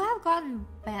 Wait, you have gotten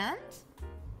banned?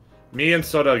 Me and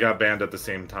Soda got banned at the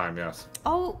same time. Yes.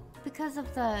 Oh, because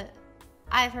of the.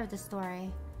 I've heard the story.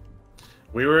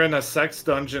 We were in a sex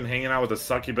dungeon hanging out with a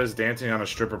succubus, dancing on a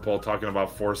stripper pole, talking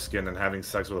about foreskin and having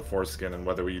sex with a foreskin and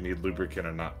whether you need lubricant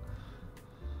or not.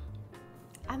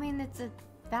 I mean, it's a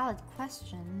valid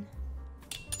question.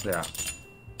 Yeah.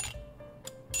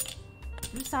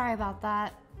 I'm sorry about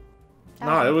that.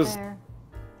 No,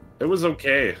 it was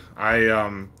okay.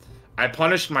 I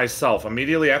punished myself.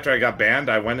 Immediately after I got banned,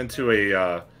 I went into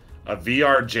a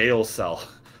VR jail cell.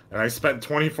 And I spent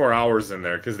 24 hours in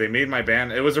there because they made my ban.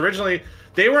 It was originally...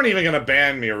 They weren't even going to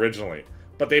ban me originally.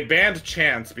 But they banned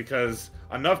Chance because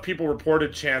enough people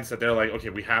reported Chance that they're like, okay,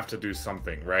 we have to do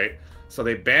something, right? So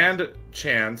they banned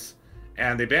Chance,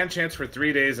 and they banned Chance for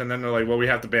 3 days, and then they're like, well, we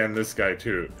have to ban this guy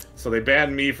too. So they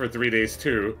banned me for 3 days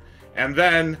too. And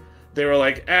then they were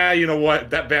like, you know what?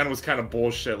 That ban was kind of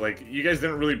bullshit. Like, you guys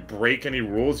didn't really break any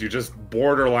rules. You just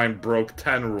borderline broke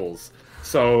 10 rules.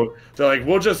 So they're like,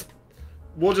 we'll just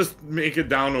make it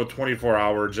down to a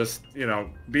 24-hour, just, you know,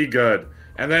 be good.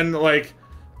 And then, like,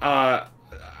 I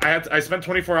spent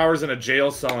 24 hours in a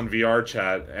jail cell in VR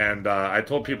chat, and I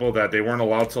told people that they weren't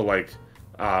allowed to, like,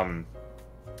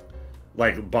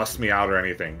 bust me out or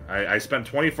anything. I spent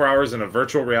 24 hours in a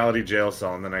virtual reality jail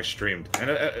cell, and then I streamed.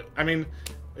 And, I mean,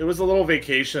 it was a little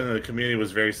vacation, and the community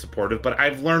was very supportive, but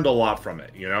I've learned a lot from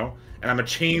it, you know? And I'm a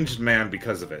changed man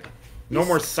because of it. No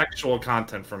more sexual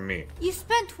content from me. You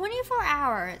spent 24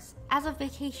 hours as a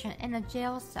vacation in a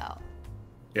jail cell.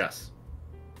 Yes.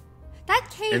 That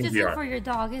cage isn't for your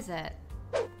dog, is it?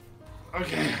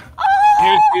 Okay. Oh,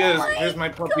 here she is. Here's my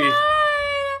puppy.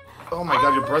 God. Oh my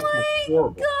god, your breath is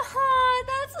horrible. God,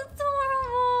 that's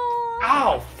adorable.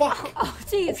 Ow, fuck. Oh,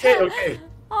 jeez. Okay.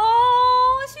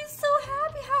 Oh, she's so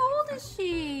happy. How old is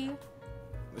she?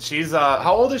 She's,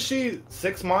 how old is she?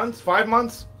 6 months? 5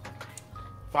 months?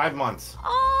 5 months.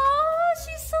 Oh,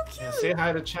 she's so cute. Yeah, say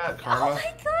hi to chat, Karma. Oh my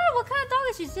god, what kind of dog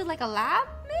is she? Is it like a lab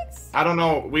mix? I don't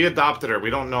know. We adopted her. We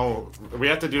don't know. We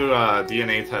have to do a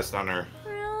DNA test on her.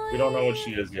 Really? We don't know what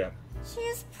she is yet.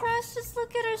 She's precious.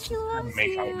 Look at her. She loves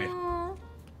you.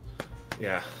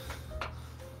 Yeah.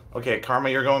 Okay, Karma,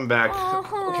 you're going back.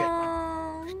 Okay.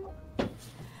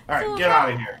 Alright, get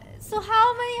out of here. So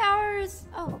how many hours...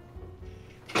 Oh.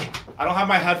 I don't have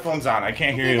my headphones on. I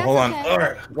can't hear Okay, you. Hold on. okay. All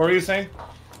right. What were you saying?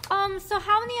 So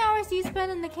how many hours do you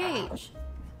spend in the cage?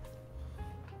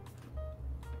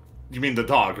 You mean the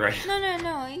dog, right?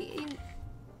 No.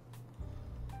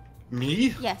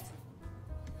 Me? Yes.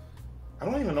 I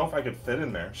don't even know if I could fit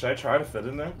in there. Should I try to fit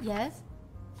in there? Yes.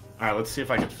 All right, let's see if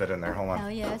I can fit in there. Hold on.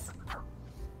 Hell yes.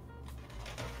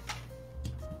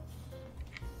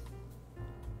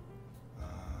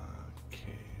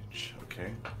 Cage.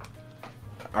 Okay.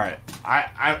 All right.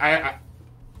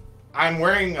 I'm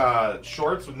wearing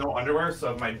shorts with no underwear,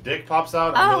 so if my dick pops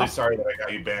out, I'm really sorry that I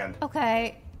got you banned.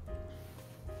 Okay.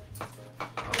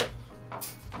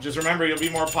 Just remember, you'll be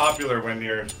more popular when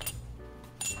you're...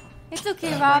 It's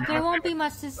okay, Rob. There won't be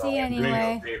much to see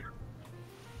anyway.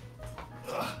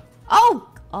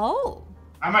 Oh!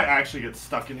 I might actually get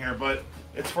stuck in here, but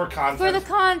it's for content. For the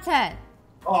content.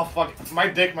 Oh, fuck. My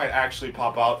dick might actually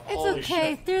pop out. It's Holy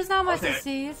okay. shit. There's not much to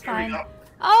see. It's Here we fine. go.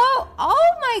 Oh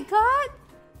my god!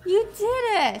 You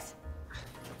did it!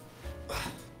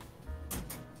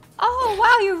 Oh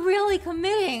wow, you're really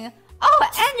committing.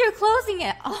 Oh, and you're closing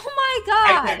it. Oh my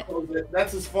god! I can't close it.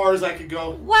 That's as far as I could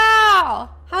go. Wow!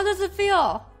 How does it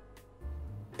feel?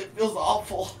 It feels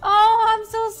awful. Oh, I'm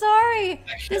so sorry.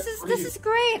 This is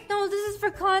great. No, this is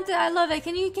for content. I love it.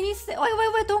 Can you stay?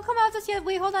 Wait, don't come out just yet.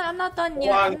 Wait, hold on. I'm not done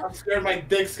yet. Hold on, I'm scared my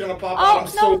dick's gonna pop out.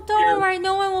 I'm no, don't worry.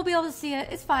 No one will be able to see it.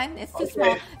 It's fine. It's too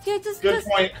small. Okay, Good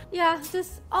point. Yeah,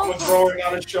 just. I'm throwing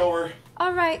out a shower.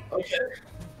 All right. Okay.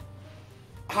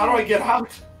 How do I get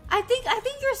out? I think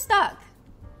you're stuck.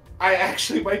 I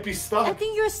actually might be stuck. I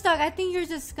think you're stuck. I think you're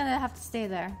just gonna have to stay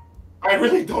there. I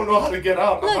really don't know how to get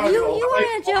out. Look, you went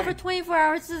in jail for 24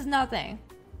 hours. This is nothing.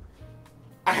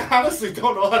 I honestly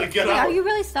don't know how to get out. Are you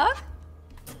really stuck?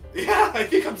 Yeah, I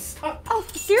think I'm stuck. Oh,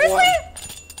 seriously?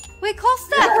 What? Wait, call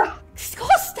Steph. Yeah.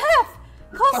 Call Steph.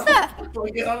 Call Steph. How do I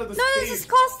get out of this No, just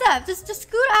call Steph. Just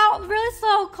scoot out really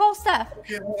slow. Call Steph.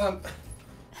 Okay, hold on.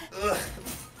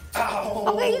 Ow.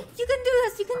 Okay, you can do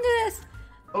this. You can do this.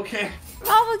 Okay.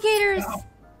 ROFLGATORs.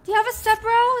 Do you have a step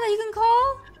bro that you can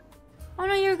call? Oh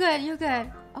no, you're good. You're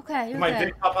good. Okay, you're My good.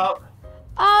 dick pop out?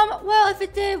 Well, if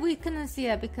it did, we couldn't see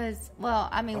it because, well,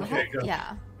 I mean, good.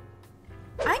 Yeah.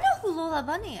 I know who Lola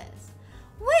Bunny is.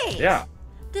 Wait. Yeah.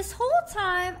 This whole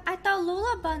time, I thought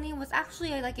Lola Bunny was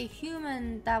actually like a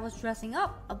human that was dressing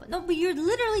up. No, but you're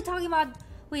literally talking about.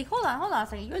 Wait, hold on a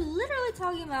second. You're literally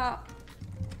talking about.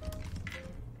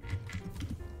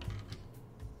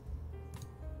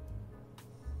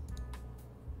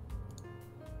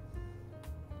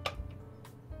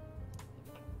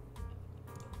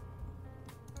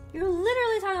 You're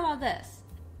literally talking about this.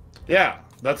 Yeah,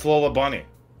 that's Lola Bunny.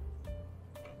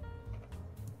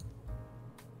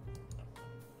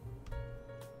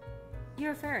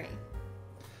 You're a furry.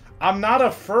 I'm not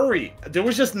a furry. There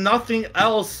was just nothing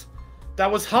else that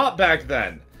was hot back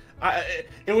then.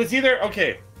 It was either,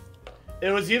 okay.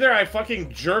 It was either I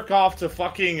fucking jerk off to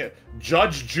fucking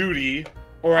Judge Judy,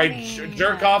 or I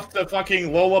jerk off to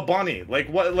fucking Lola Bunny. Like,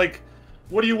 what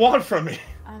do you want from me?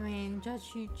 I mean, Judge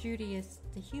Judy is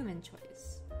the human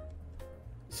choice.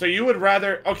 So you would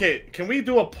rather... Okay, can we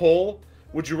do a poll?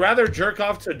 Would you rather jerk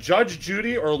off to Judge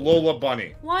Judy or Lola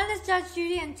Bunny? 1 is Judge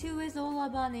Judy and 2 is Lola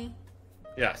Bunny.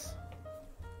 Yes.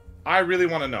 I really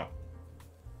want to know.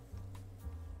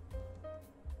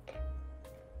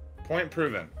 Point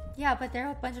proven. Yeah, but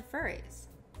they're a bunch of furries.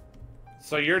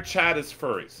 So your chat is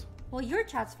furries. Well, your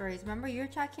chat's furries. Remember your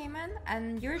chat came in?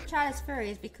 And your chat is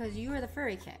furries because you were the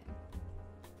furry king.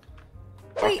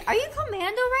 Wait, are you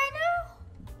commando right now?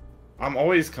 I'm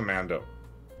always commando.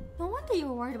 No wonder you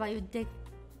were worried about your dick.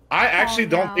 I actually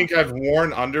don't think I've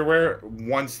worn underwear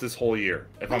once this whole year,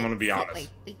 if I'm going to be honest.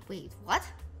 Wait, what?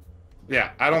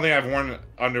 Yeah, I don't think I've worn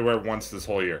underwear once this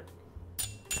whole year.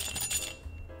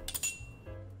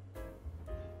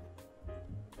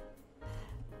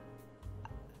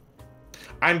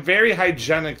 I'm very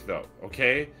hygienic though,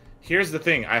 okay? Here's the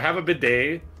thing, I have a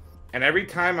bidet, and every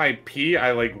time I pee,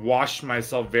 I like wash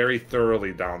myself very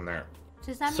thoroughly down there.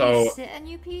 Does that mean you sit and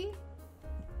you pee?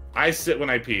 I sit when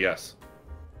I pee, yes.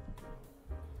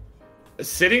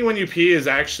 Sitting when you pee is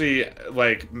actually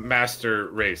like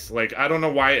master race. Like, I don't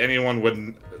know why anyone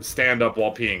wouldn't stand up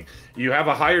while peeing. You have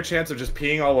a higher chance of just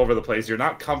peeing all over the place. You're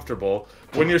not comfortable.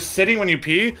 When you're sitting when you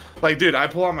pee, like, dude, I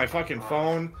pull out my fucking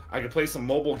phone. I could play some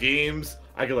mobile games.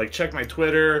 I could like check my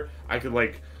Twitter. I could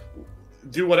like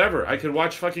do whatever. I could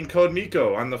watch fucking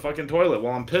CodeMiko on the fucking toilet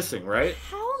while I'm pissing, right?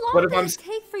 How long does it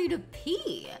take for you to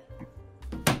pee?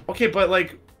 Okay, but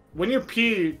like when you're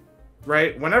pee,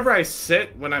 right? Whenever I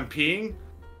sit when I'm peeing,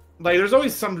 like there's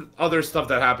always some other stuff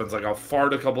that happens. Like I'll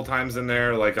fart a couple times in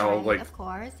there. Like I'll like. Of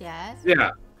course, yes.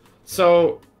 Yeah.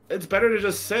 So it's better to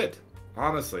just sit,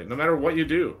 honestly, no matter what you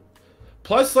do.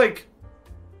 Plus, like,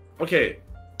 okay,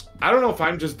 I don't know if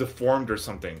I'm just deformed or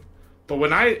something, but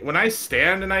when I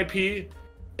stand and I pee,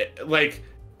 like,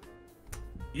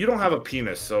 you don't have a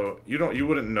penis, so you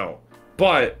wouldn't know.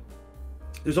 But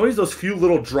there's always those few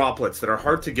little droplets that are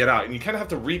hard to get out, and you kind of have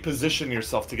to reposition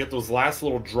yourself to get those last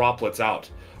little droplets out.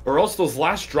 Or else those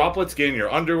last droplets get in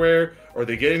your underwear, or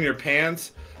they get in your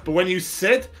pants. But when you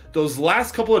sit, those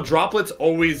last couple of droplets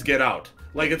always get out.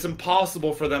 Like, it's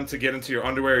impossible for them to get into your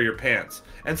underwear or your pants.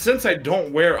 And since I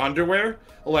don't wear underwear,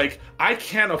 like, I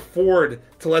can't afford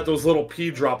to let those little pee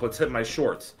droplets hit my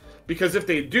shorts. Because if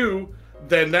they do,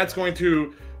 then that's going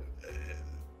to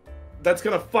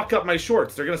fuck up my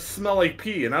shorts. They're gonna smell like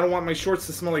pee, and I don't want my shorts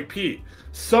to smell like pee.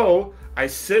 So, I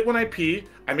sit when I pee,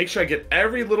 I make sure I get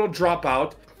every little drop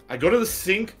out, I go to the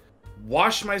sink,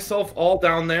 wash myself all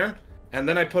down there, and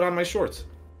then I put on my shorts.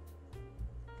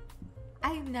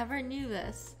 I never knew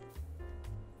this.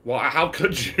 Well, how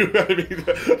could you? I mean,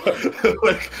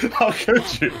 like, how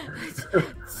could you?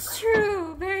 It's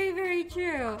true. Very, very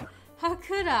true. How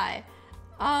could I?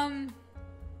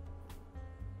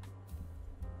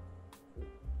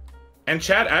 And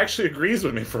Chad actually agrees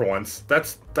with me for once.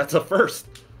 That's a first.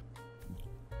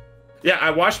 Yeah,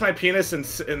 I wash my penis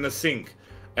in the sink.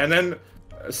 And then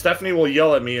Stephanie will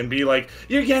yell at me and be like,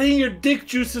 "You're getting your dick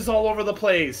juices all over the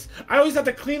place. I always have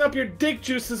to clean up your dick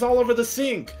juices all over the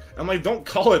sink." I'm like, "Don't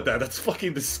call it that. That's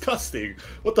fucking disgusting.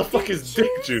 What the fuck is dick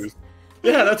juice?"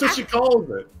 Yeah, that's what she calls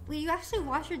it. Will you actually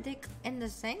wash your dick in the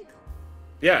sink?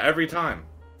 Yeah, every time.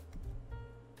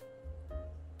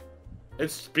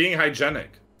 It's being hygienic.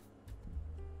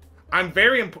 I'm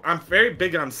very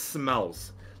big on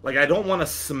smells. Like, I don't want to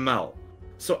smell.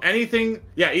 So anything,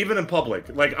 yeah, even in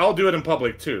public. Like, I'll do it in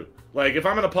public too. Like, if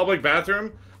I'm in a public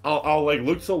bathroom, I'll like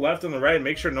look to the left and the right and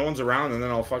make sure no one's around, and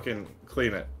then I'll fucking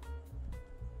clean it.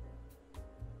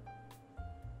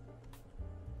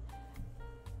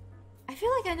 I feel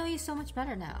like I know you so much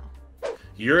better now.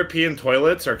 European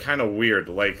toilets are kind of weird.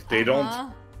 Like, they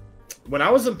don't... When I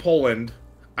was in Poland,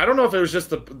 I don't know if it was just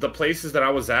the places that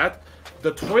I was at,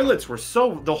 the toilets were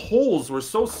the holes were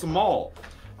so small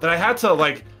that I had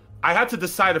to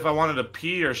decide if I wanted to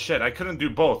pee or shit. I couldn't do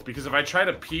both, because if I tried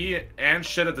to pee and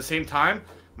shit at the same time,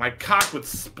 my cock would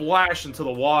splash into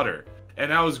the water.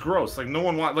 And that was gross. Like, no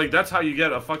one like, that's how you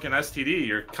get a fucking STD.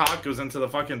 Your cock goes into the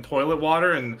fucking toilet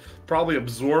water and probably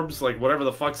absorbs, like, whatever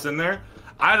the fuck's in there.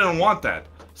 I didn't want that.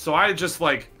 So I just,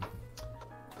 like,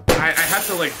 I had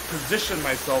to, like, position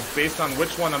myself based on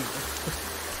which one I'm...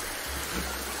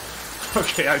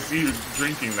 Okay, I see you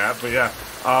drinking that, but yeah.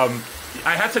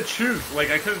 I had to choose.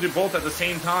 Like, I couldn't do both at the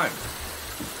same time.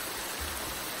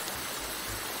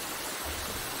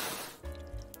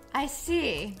 I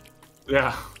see.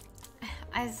 Yeah.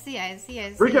 I see.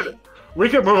 We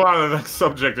can move on to the next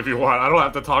subject if you want. I don't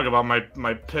have to talk about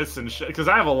my piss and shit, because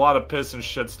I have a lot of piss and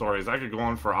shit stories. I could go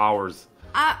on for hours.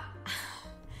 I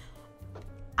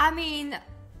mean,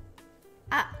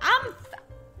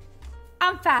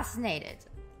 I'm fascinated.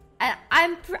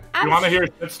 I'm you want to hear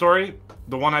a shit story?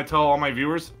 The one I tell all my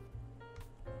viewers?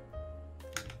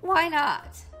 Why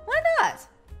not? Why not?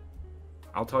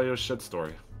 I'll tell you a shit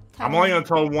story. I'm only going to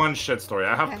tell one shit story.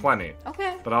 I have plenty.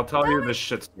 Okay. But I'll tell you this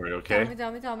shit story, okay?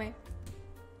 Tell me.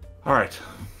 Alright.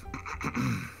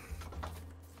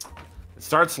 It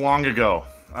starts long ago.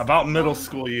 About middle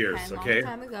school years, okay?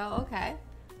 Long time ago, okay.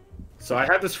 So I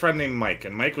had this friend named Mike,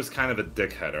 and Mike was kind of a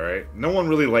dickhead, alright? No one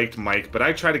really liked Mike, but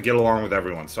I tried to get along with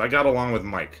everyone, so I got along with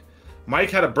Mike. Mike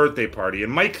had a birthday party,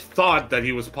 and Mike thought that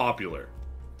he was popular.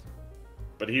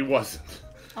 But he wasn't.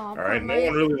 Alright? No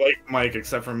one really liked Mike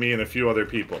except for me and a few other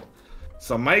people.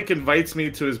 So Mike invites me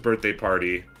to his birthday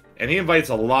party, and he invites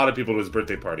a lot of people to his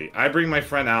birthday party. I bring my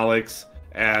friend Alex,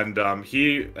 and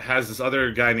he has this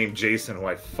other guy named Jason who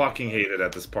I fucking hated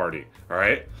at this party,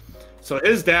 alright? So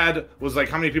his dad was like,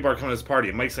 "How many people are coming to this party?"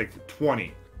 And Mike's like,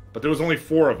 20. But there was only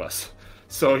 4 of us.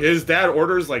 So his dad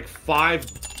orders like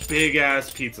 5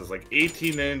 big-ass pizzas, like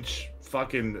 18-inch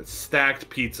fucking stacked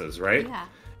pizzas, right? Yeah.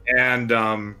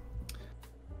 And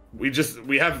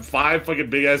we have 5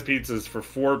 fucking big-ass pizzas for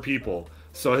 4 people.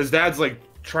 So his dad's like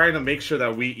trying to make sure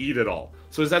that we eat it all.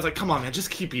 So his dad's like, "Come on, man, just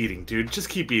keep eating, dude. Just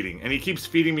keep eating." And he keeps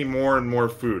feeding me more and more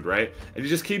food, right? And he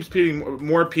just keeps putting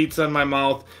more pizza in my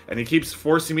mouth, and he keeps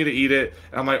forcing me to eat it.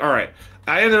 And I'm like, all right.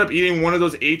 I ended up eating one of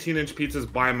those 18-inch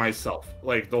pizzas by myself.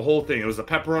 Like, the whole thing. It was a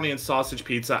pepperoni and sausage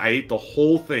pizza. I ate the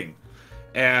whole thing.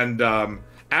 And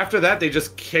after that, they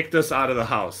just kicked us out of the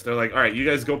house. They're like, "All right, you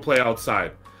guys go play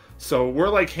outside." So we're,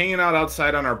 like, hanging out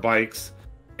outside on our bikes,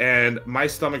 and my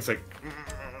stomach's like...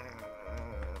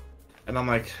 And I'm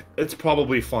like, it's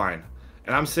probably fine.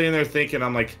 And I'm sitting there thinking,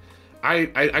 I'm like,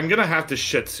 I'm gonna have to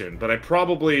shit soon, but I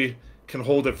probably can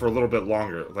hold it for a little bit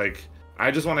longer. Like,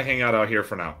 I just want to hang out here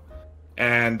for now.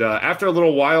 And after a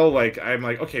little while, like, I'm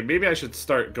like, okay, maybe I should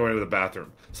start going to the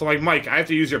bathroom. So I'm like, Mike, I have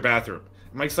to use your bathroom.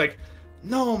 And Mike's like,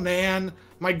 no, man,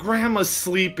 my grandma's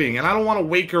sleeping, and I don't want to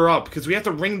wake her up because we have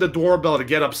to ring the doorbell to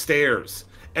get upstairs.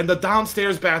 And the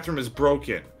downstairs bathroom is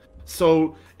broken.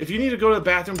 So if you need to go to the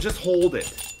bathroom, just hold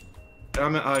it. And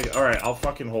I'm like, all right, I'll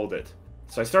fucking hold it.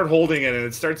 So I start holding it, and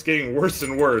it starts getting worse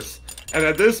and worse. And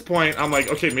at this point, I'm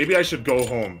like, okay, maybe I should go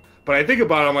home. But I think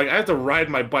about it, I'm like, I have to ride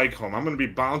my bike home. I'm going to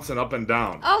be bouncing up and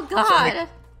down. Oh, God. So like,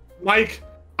 Mike,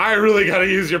 I really got to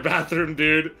use your bathroom,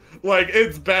 dude. Like,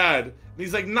 it's bad. And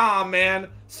he's like, nah, man.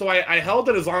 So I held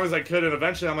it as long as I could, and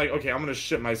eventually I'm like, okay, I'm going to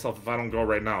shit myself if I don't go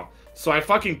right now. So I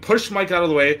fucking push Mike out of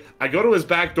the way. I go to his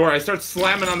back door. I start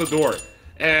slamming on the door.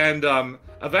 And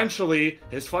eventually,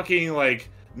 his fucking, like,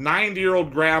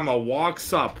 90-year-old grandma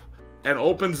walks up and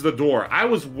opens the door. I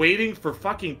was waiting for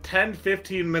fucking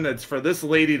 10-15 minutes for this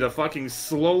lady to fucking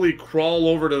slowly crawl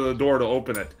over to the door to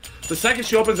open it. The second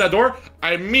she opens that door,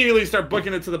 I immediately start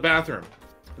booking it to the bathroom.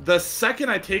 The second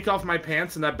I take off my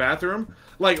pants in that bathroom,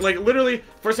 like literally,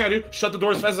 first thing I do, shut the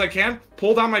door as fast as I can,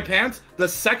 pull down my pants. The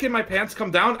second my pants come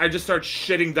down, I just start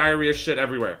shitting diarrhea shit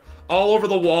everywhere. All over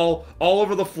the wall, all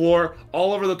over the floor,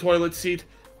 all over the toilet seat,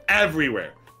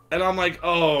 everywhere. And I'm like,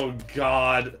 oh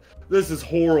God, this is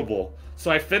horrible.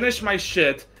 So I finish my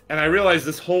shit, and I realize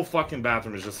this whole fucking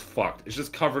bathroom is just fucked. It's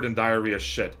just covered in diarrhea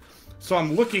shit. So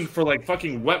I'm looking for like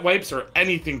fucking wet wipes or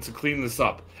anything to clean this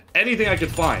up. Anything I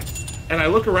could find. And I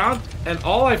look around, and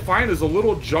all I find is a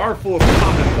little jar full of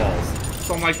cotton balls.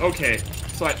 So I'm like, okay.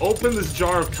 So I open this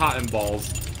jar of cotton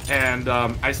balls, and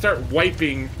I start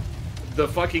wiping the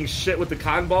fucking shit with the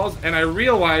cotton balls, and I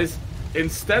realize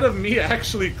instead of me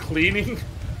actually cleaning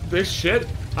this shit,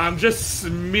 I'm just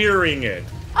smearing it.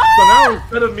 So now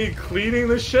instead of me cleaning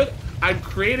this shit, I'm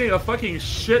creating a fucking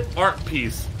shit art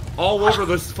piece all over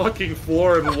this fucking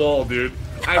floor and wall, dude.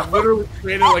 I've literally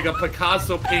created like a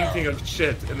Picasso painting of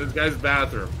shit in this guy's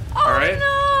bathroom. Alright?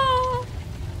 No.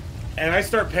 And I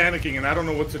start panicking and I don't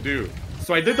know what to do.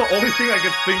 So I did the only thing I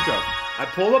could think of. I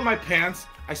pulled up my pants,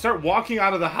 I start walking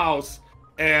out of the house,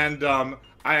 and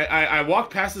I walk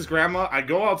past his grandma, I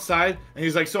go outside, and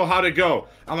he's like, so how'd it go?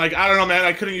 I'm like, I don't know, man,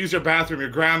 I couldn't use your bathroom, your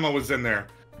grandma was in there.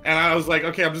 And I was like,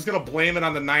 okay, I'm just gonna blame it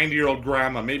on the 90-year-old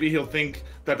grandma. Maybe he'll think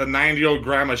that the 90-year-old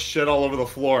grandma shit all over the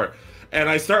floor. And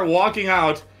I start walking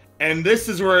out, and this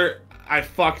is where I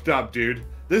fucked up, dude.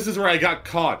 This is where I got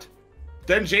caught.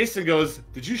 Then Jason goes,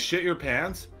 did you shit your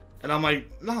pants? And I'm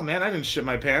like, no, man, I didn't shit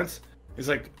my pants. He's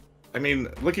like, I mean,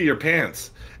 look at your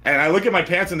pants. And I look at my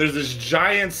pants, and there's this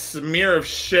giant smear of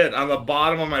shit on the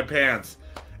bottom of my pants.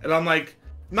 And I'm like,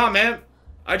 nah, man,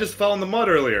 I just fell in the mud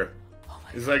earlier.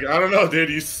 He's like, I don't know, dude,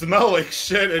 you smell like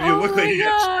shit, and you look like you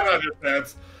got shit on your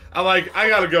pants. I'm like, I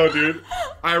gotta go, dude.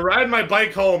 I ride my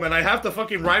bike home, and I have to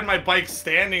fucking ride my bike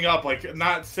standing up, like,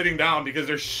 not sitting down, because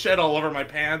there's shit all over my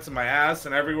pants and my ass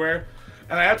and everywhere.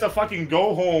 And I have to fucking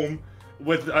go home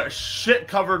with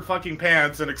shit-covered fucking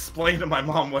pants and explain to my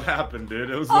mom what happened, dude.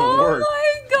 It was the worst. Oh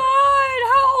my god!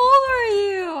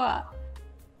 How old are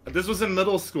you? This was in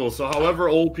middle school, so however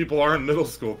old people are in middle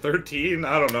school. 13?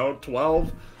 I don't know,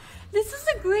 12? This is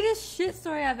the greatest shit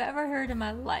story I've ever heard in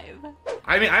my life.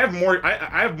 I mean, I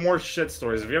have more shit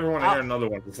stories. If you ever want to hear another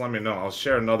one, just let me know. I'll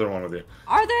share another one with you.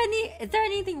 Is there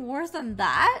anything worse than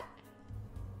that?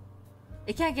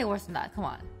 It can't get worse than that. Come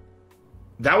on.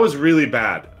 That was really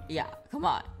bad. Yeah, come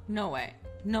on. No way.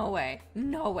 No way.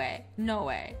 No way. No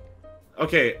way.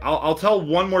 Okay, I'll tell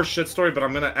one more shit story, but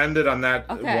I'm gonna end it on that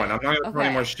one. I'm not gonna tell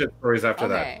any more shit stories after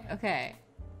that. Okay.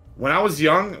 When I was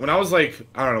young, when I was like,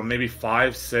 I don't know, maybe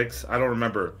 5, 6, I don't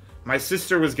remember. My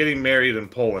sister was getting married in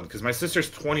Poland, because my sister's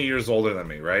 20 years older than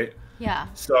me, right? Yeah.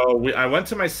 So I went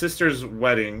to my sister's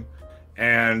wedding,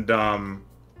 and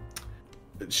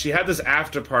she had this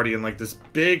after party in like this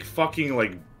big fucking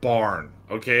like barn.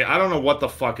 Okay, I don't know what the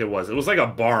fuck it was. It was like a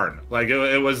barn. Like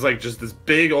it was like just this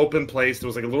big open place. There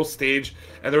was like a little stage,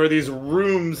 and there were these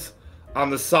rooms on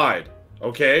the side.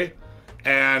 Okay,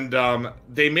 and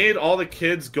they made all the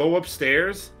kids go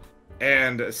upstairs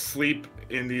and sleep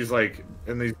in these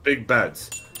big beds.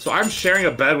 So I'm sharing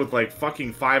a bed with like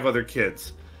fucking 5 other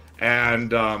kids,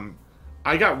 and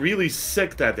I got really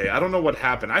sick that day. I don't know what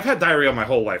happened. I've had diarrhea my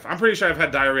whole life. I'm pretty sure I've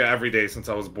had diarrhea every day since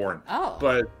I was born. Oh.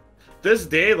 But this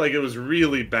day, like, it was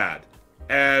really bad.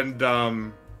 And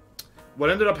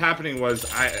what ended up happening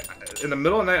was, in the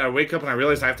middle of the night, I wake up and I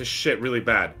realize I have to shit really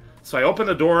bad. So I open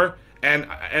the door, and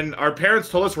our parents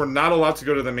told us we're not allowed to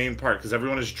go to the main part because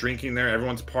everyone is drinking there,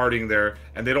 everyone's partying there,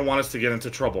 and they don't want us to get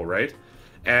into trouble, right?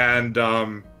 And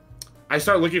I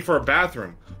started looking for a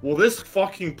bathroom. Well, this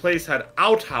fucking place had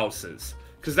outhouses,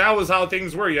 because that was how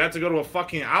things were. You had to go to a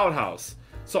fucking outhouse.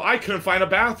 So I couldn't find a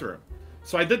bathroom.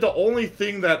 So I did the only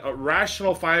thing that a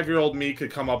rational 5-year-old me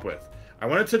could come up with. I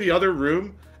went into the other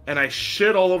room, and I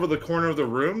shit all over the corner of the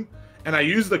room, and I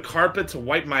used the carpet to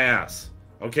wipe my ass.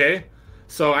 Okay?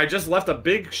 So I just left a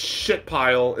big shit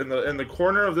pile in the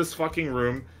corner of this fucking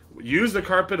room, used the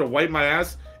carpet to wipe my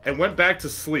ass, and went back to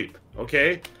sleep.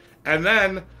 Okay? And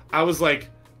then I was like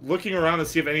looking around to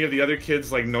see if any of the other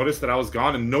kids like noticed that I was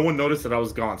gone, and no one noticed that I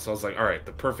was gone. So I was like, all right,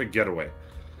 the perfect getaway.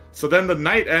 So then the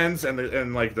night ends,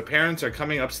 and like the parents are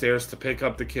coming upstairs to pick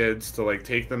up the kids to like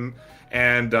take them,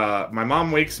 and my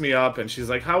mom wakes me up and she's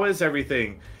like, how is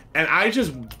everything? And I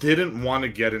just didn't want to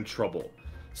get in trouble.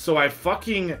 So I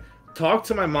fucking talked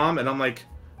to my mom, and I'm like,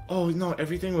 oh no,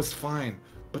 everything was fine,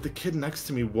 but the kid next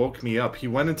to me woke me up. He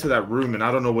went into that room and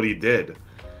I don't know what he did.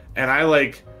 And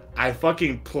I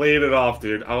fucking played it off,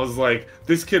 dude. I was like,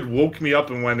 this kid woke me up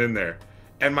and went in there.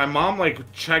 And my mom,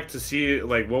 like, checked to see,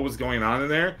 like, what was going on in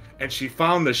there, and she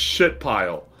found the shit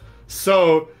pile.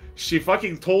 So, she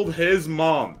fucking told his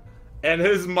mom, and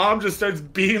his mom just starts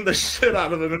beating the shit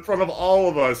out of him in front of all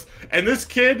of us. And this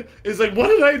kid is like, what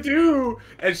did I do?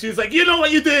 And she's like, you know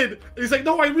what you did? And he's like,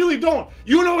 no, I really don't.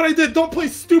 You know what I did? Don't play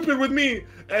stupid with me.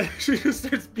 And she just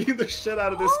starts beating the shit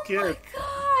out of this kid.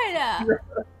 Oh, my God.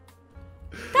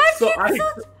 That's so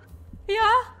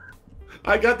yeah.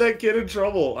 I got that kid in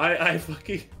trouble. I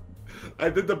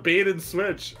did the bait and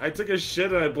switch. I took a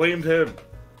shit and I blamed him.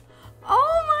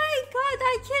 Oh my God,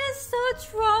 that kid is so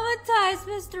traumatized,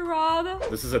 Mr. Rob.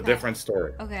 This is a different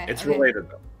story. Okay. It's related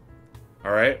though.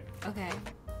 All right. Okay.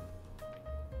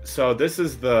 So this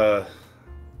is the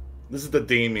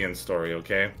Damien story.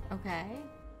 Okay. Okay.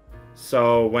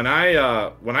 So when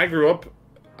I grew up.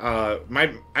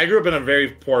 I grew up in a very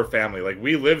poor family. Like,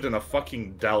 we lived in a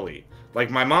fucking deli.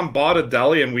 Like, my mom bought a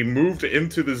deli and we moved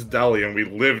into this deli and we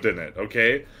lived in it,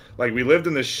 okay? Like, we lived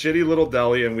in this shitty little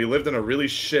deli and we lived in a really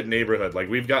shit neighborhood. Like,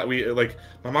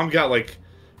 my mom got, like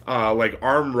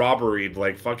armed robberyed,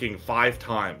 like, fucking 5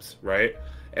 times, right?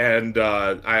 And,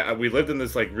 we lived in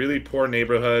this, like, really poor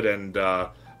neighborhood, and,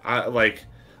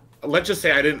 let's just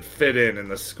say I didn't fit in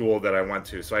the school that I went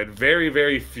to. So I had very,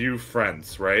 very few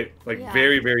friends, right? Like,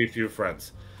 very, very few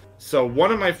friends. So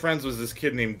one of my friends was this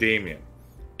kid named Damien.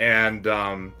 And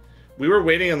we were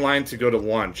waiting in line to go to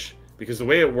lunch, because the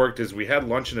way it worked is we had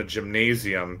lunch in a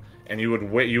gymnasium, and you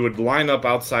would line up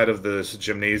outside of this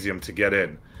gymnasium to get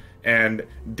in. And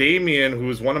Damien, who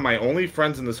was one of my only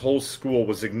friends in this whole school,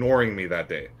 was ignoring me that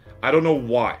day. I don't know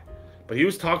why, but he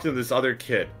was talking to this other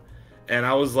kid. And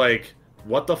I was like,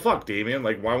 what the fuck, Damien?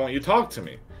 Like, why won't you talk to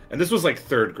me? And this was like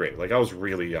 3rd grade. Like, I was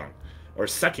really young. Or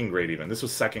 2nd grade even. This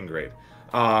was 2nd grade.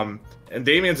 And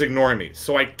Damien's ignoring me.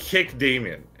 So I kick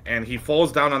Damien, and he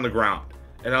falls down on the ground.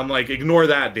 And I'm like, ignore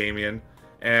that, Damien.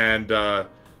 And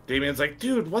Damien's like,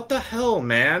 dude, what the hell,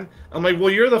 man? I'm like, well,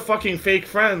 you're the fucking fake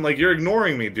friend. Like, you're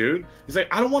ignoring me, dude. He's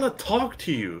like, I don't want to talk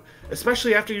to you,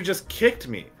 especially after you just kicked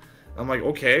me. I'm like,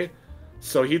 okay.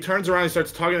 So he turns around and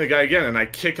starts talking to the guy again, and I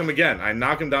kick him again. I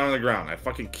knock him down on the ground. I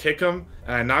fucking kick him,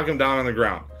 and I knock him down on the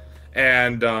ground.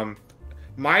 And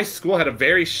my school had a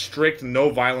very strict no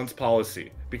violence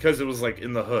policy, because it was, like,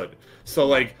 in the hood. So,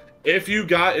 like, if you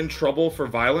got in trouble for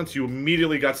violence, you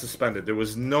immediately got suspended. There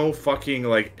was no fucking,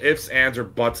 like, ifs, ands, or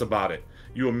buts about it.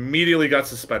 You immediately got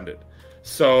suspended.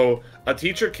 So a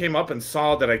teacher came up and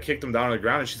saw that I kicked him down on the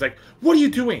ground, and she's like, what are you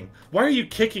doing? Why are you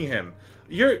kicking him?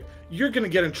 You're gonna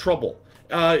get in trouble.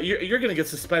 You're gonna get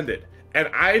suspended. And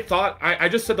I thought, I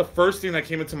just said the first thing that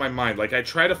came into my mind. Like, I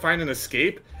tried to find an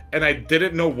escape, and I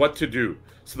didn't know what to do.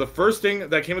 So the first thing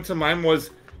that came into mind was,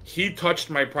 he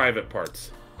touched my private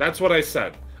parts. That's what I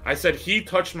said. I said, he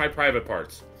touched my private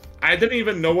parts. I didn't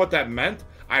even know what that meant.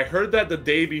 I heard that the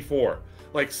day before.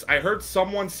 Like, I heard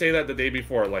someone say that the day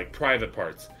before, like, private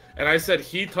parts. And I said,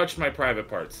 he touched my private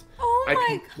parts. Oh my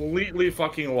I completely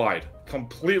fucking lied.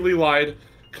 Completely lied.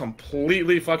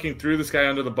 Completely fucking threw this guy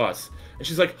under the bus. And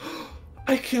she's like, oh,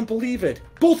 I can't believe it.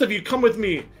 Both of you, come with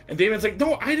me. And Damien's like,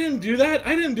 no, I didn't do that.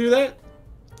 I didn't do that.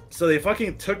 So they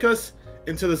fucking took us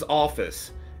into this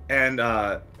office. And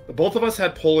both of us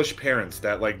had Polish parents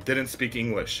that, like, didn't speak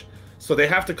English. So they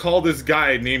have to call this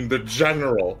guy named the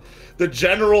General. The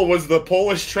General was the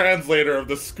Polish translator of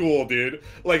the school, dude.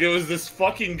 Like, it was this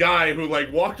fucking guy who,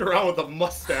 like, walked around with a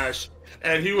mustache.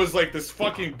 And he was, like, this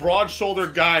fucking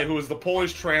broad-shouldered guy who was the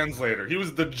Polish translator. He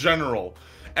was the General.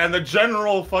 And the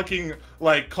General fucking,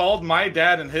 like, called my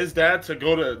dad and his dad to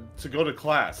go to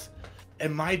class.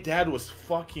 And my dad was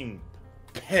fucking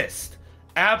pissed.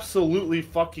 Absolutely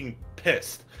fucking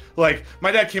pissed. Like,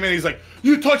 my dad came in and he's like,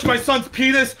 you touched my son's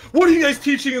penis? What are you guys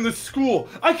teaching in this school?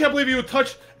 I can't believe you would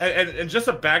touch... And just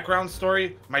a background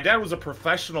story, my dad was a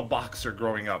professional boxer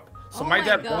growing up. So my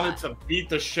dad wanted to beat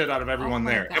the shit out of everyone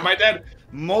there. God. And my dad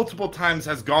multiple times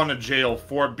has gone to jail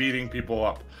for beating people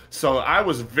up. So I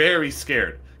was very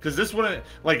scared. Because this wouldn't...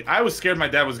 Like, I was scared my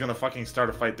dad was going to fucking start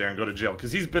a fight there and go to jail.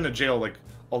 Because he's been to jail, like,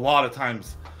 a lot of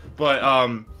times. But,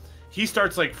 he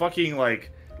starts, like, fucking,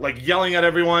 like yelling at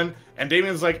everyone. And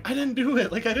Damien's like, I didn't do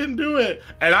it. Like, I didn't do it.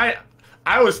 And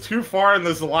I was too far in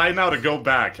this lie now to go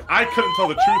back. I couldn't tell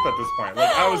the truth at this point. Like,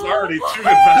 I was already too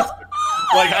invested.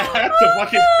 Like, I had to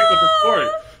fucking stick with the story.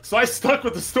 So I stuck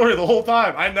with the story the whole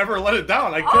time. I never let it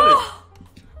down. I couldn't.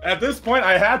 At this point,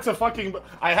 I had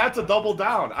to double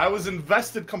down. I was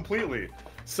invested completely.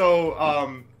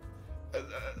 So,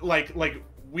 like,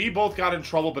 we both got in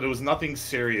trouble, but it was nothing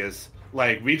serious.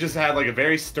 Like, we just had, like, a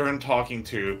very stern talking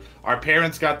to. Our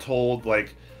parents got told,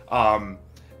 like,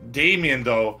 Damien,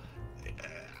 though,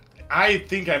 I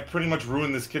think I pretty much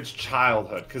ruined this kid's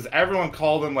childhood. Because everyone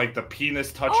called him, like, the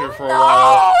penis toucher for a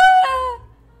while.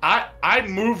 I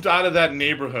moved out of that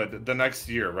neighborhood the next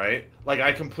year, right? Like,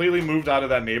 I completely moved out of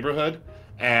that neighborhood.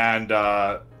 And,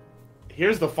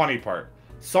 here's the funny part.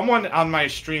 Someone on my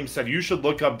stream said, you should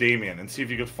look up Damien and see if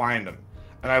you could find him.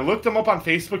 And I looked him up on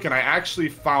Facebook, and I actually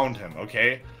found him,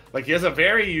 okay? Like, he has a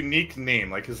very unique name.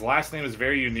 Like, his last name is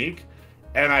very unique.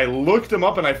 And I looked him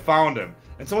up, and I found him.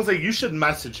 And someone's like, you should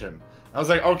message him. I was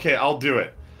like, okay, I'll do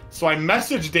it. So I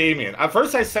messaged Damien. At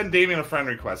first, I sent Damien a friend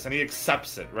request, and he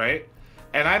accepts it, right?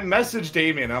 And I messaged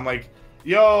Damien. I'm like,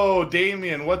 yo,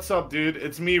 Damien, what's up, dude?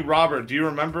 It's me, Robert. Do you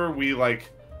remember we, like,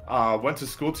 went to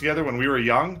school together when we were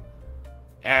young?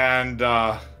 And,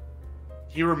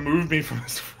 he removed me from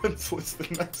his friends list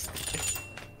the next day.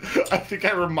 I think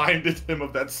I reminded him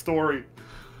of that story.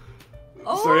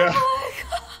 Oh so, yeah. My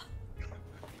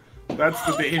God. That's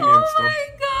the Damien stuff. Oh my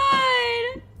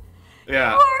God.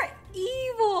 Yeah. You're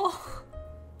evil.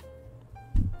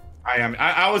 I am.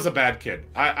 I was a bad kid.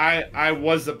 I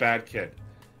was a bad kid.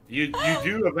 You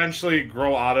do eventually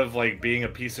grow out of, like, being a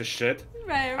piece of shit.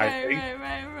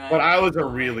 Right. But I was a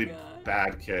really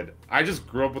bad kid. I just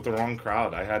grew up with the wrong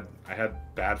crowd. I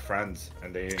had bad friends,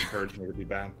 and they encouraged me to be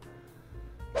bad.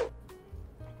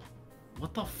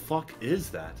 What the fuck is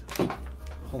that?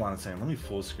 Hold on a second. Let me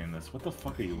full screen this. What the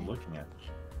fuck are you looking at?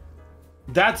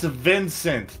 That's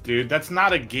Vincent, dude. That's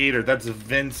not a gator. That's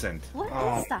Vincent. What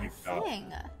is that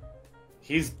thing?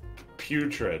 He's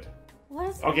putrid. What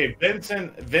is that? Okay,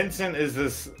 Vincent is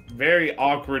this very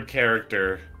awkward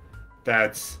character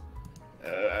that's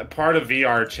part of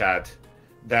VR chat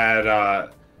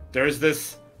that there's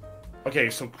this...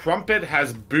 Okay, so Crumpet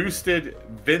has boosted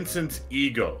Vincent's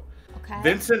ego. Okay.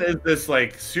 Vincent is this,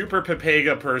 like, super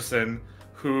Pepega person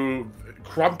who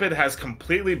Crumpet has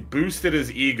completely boosted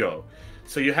his ego.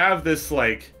 So you have this,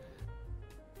 like...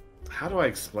 How do I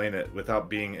explain it without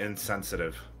being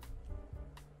insensitive?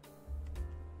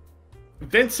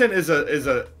 Vincent is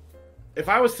a... If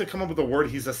I was to come up with a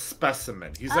word, he's a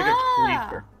specimen. He's like a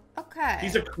creeper. Okay.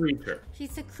 He's a creeper.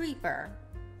 He's a creeper.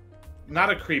 Not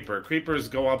a creeper. Creepers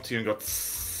go up to you and go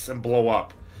tss and blow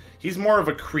up. He's more of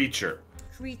a creature.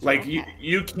 Like, okay.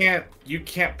 you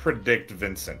can't predict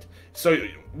Vincent. So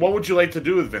what would you like to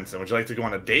do with Vincent? Would you like to go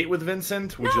on a date with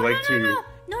Vincent? Would you like to...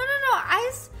 No.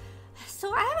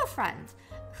 So I have a friend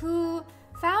who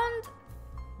found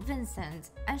Vincent,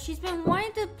 and she's been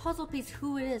wanting to puzzle piece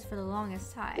who it is for the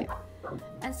longest time.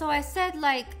 And so I said,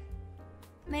 like,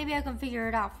 maybe I can figure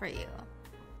it out for you.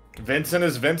 Vincent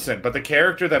is Vincent, but the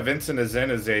character that Vincent is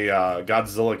in is a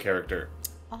Godzilla character.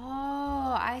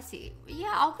 Oh, I see.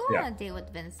 Yeah, I'll go on a date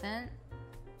with Vincent.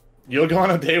 You'll go on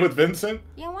a date with Vincent?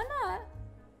 Yeah, why not?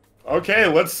 Okay,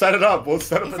 let's set it up. We'll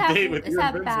set up a date with you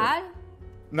and Vincent. Is that bad?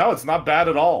 No, it's not bad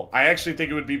at all. I actually think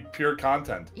it would be pure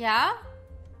content. Yeah?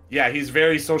 Yeah, he's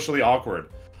very socially awkward.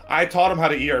 I taught him how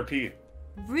to ERP.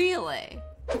 Really?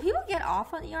 Do people get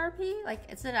off on ERP? Like,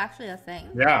 is it actually a thing?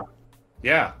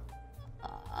 Yeah.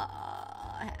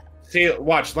 See,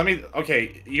 watch.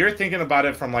 Okay, you're thinking about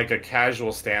it from, like, a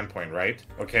casual standpoint, right?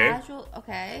 Okay. Casual.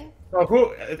 Okay.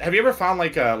 So have you ever found,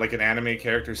 like, an anime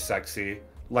character sexy,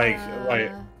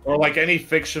 or like any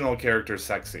fictional character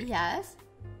sexy? Yes.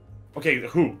 Okay,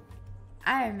 who?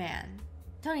 Iron Man.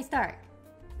 Tony Stark.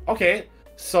 Okay,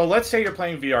 so let's say you're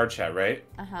playing VR chat, right?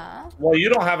 Uh-huh. Well, you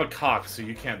don't have a cock, so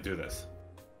you can't do this.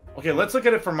 Okay, let's look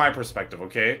at it from my perspective,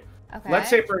 okay? Okay. Let's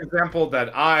say, for example,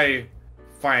 that I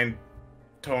find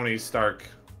Tony Stark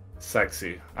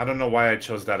sexy. I don't know why I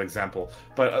chose that example,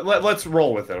 but let's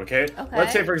roll with it, okay?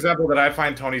 Let's say, for example, that I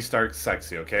find Tony Stark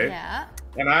sexy, okay? Yeah.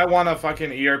 And I want to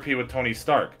fucking ERP with Tony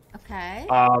Stark. Okay.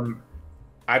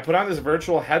 I put on this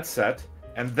virtual headset,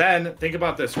 and then, think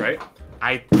about this, right?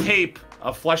 I tape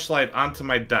a fleshlight onto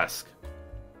my desk,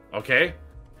 okay?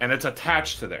 And it's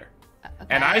attached to there. Okay.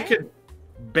 And I could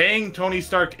bang Tony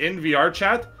Stark in VR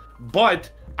chat, but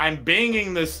I'm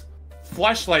banging this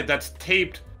fleshlight that's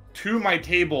taped to my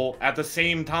table at the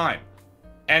same time.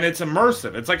 And it's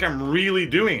immersive. It's like I'm really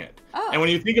doing it. Oh. And when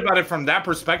you think about it from that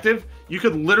perspective, you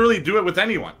could literally do it with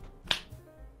anyone.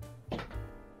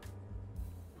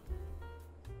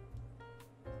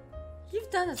 You've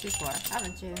done this before,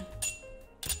 haven't you?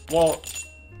 Well,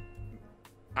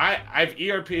 I've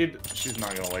ERP'd. She's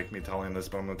not gonna like me telling this,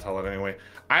 but I'm gonna tell it anyway.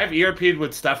 I've ERP'd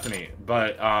with Stephanie,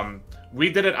 but we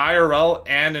did it IRL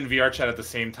and in VR chat at the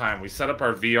same time. We set up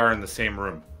our VR in the same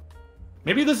room.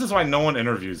 Maybe this is why no one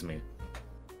interviews me.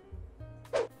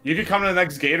 You could come to the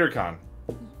next GatorCon.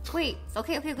 Wait,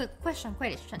 okay, quick question.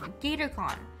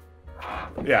 GatorCon.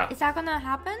 Yeah. Is that gonna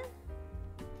happen?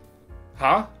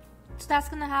 Huh? So that's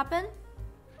gonna happen?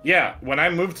 Yeah, when I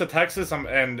move to Texas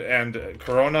and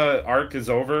Corona arc is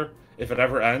over, if it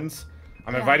ever ends,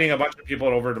 I'm inviting a bunch of people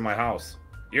over to my house.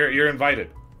 You're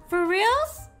invited. For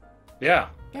reals? Yeah,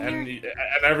 and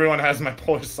everyone has my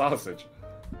Polish sausage.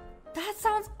 That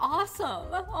sounds awesome.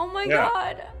 Oh my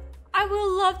god. I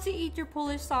would love to eat your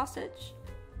Polish sausage.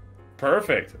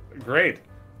 Perfect. Great.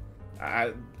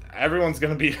 Everyone's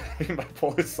going to be having my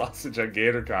Polish sausage at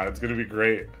GatorCon. It's going to be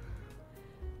great.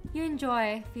 You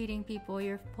enjoy feeding people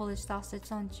your Polish sausage,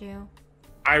 don't you?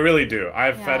 I really do.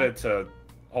 I've fed it to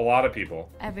a lot of people.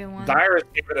 Everyone. Dyrus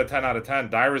gave it a 10 out of 10.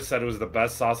 Dyrus said it was the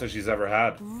best sausage she's ever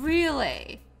had.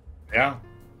 Really? Yeah,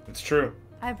 it's true.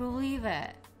 I believe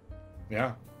it.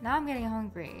 Yeah. Now I'm getting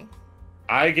hungry.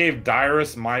 I gave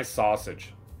Dyrus my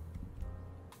sausage.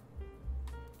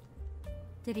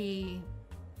 Did he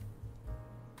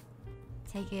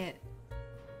take it?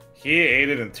 He ate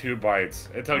it in 2 bites.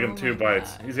 It took him 2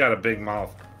 bites. He's got a big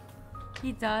mouth.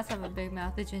 He does have a big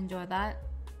mouth. Did you enjoy that?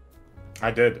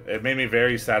 I did. It made me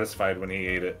very satisfied when he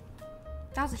ate it.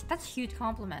 That's a huge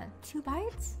compliment. 2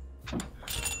 bites?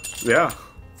 Yeah.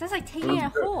 That's like taking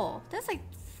it whole. That's like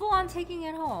full on taking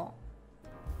it whole.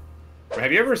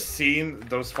 Have you ever seen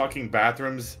those fucking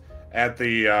bathrooms at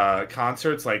the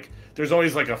concerts? Like, there's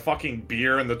always like a fucking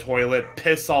beer in the toilet,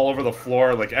 piss all over the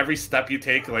floor. Like, every step you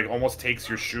take, like, almost takes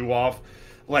your shoe off.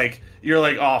 Like, you're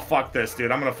like, oh, fuck this,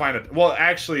 dude. I'm gonna find it. Well,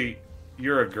 actually,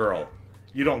 you're a girl.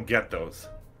 You don't get those.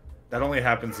 That only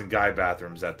happens in guy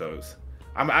bathrooms at those.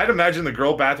 I'd imagine the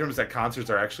girl bathrooms at concerts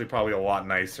are actually probably a lot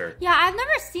nicer. Yeah, I've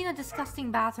never seen a disgusting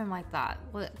bathroom like that.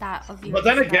 But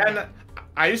then again,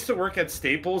 I used to work at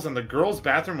Staples, and the girls'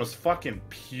 bathroom was fucking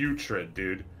putrid,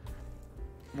 dude.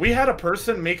 We had a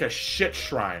person make a shit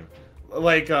shrine.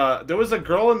 Like, there was a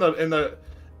girl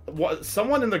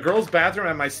someone in the girls' bathroom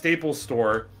at my Staples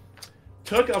store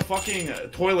took a fucking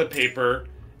toilet paper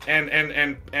and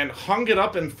hung it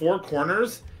up in 4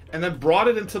 corners, and then brought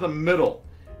it into the middle.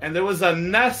 And there was a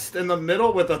nest in the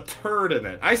middle with a turd in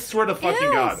it. I swear to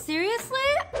fucking God. Seriously?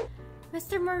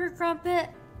 Mr. Murder Crumpet?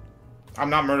 I'm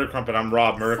not Murder Crumpet, I'm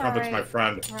Rob. Murder Crumpet's my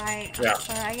friend. Right. Yeah.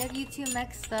 Sorry, I got you two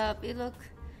mixed up. You look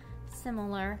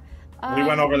similar. We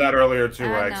went over that earlier too.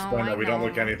 I explained that we don't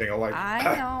look anything alike.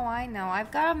 I know.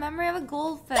 I've got a memory of a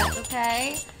goldfish,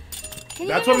 okay?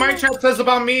 That's what my chat says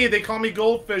about me. They call me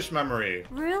Goldfish Memory.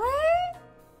 Really?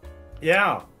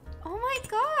 Yeah. Oh my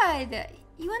god.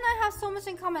 You and I have so much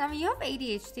in common. I mean, you have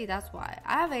ADHD, that's why.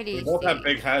 I have ADHD. We both have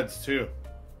big heads, too.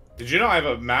 Did you know I have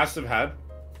a massive head?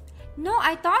 No,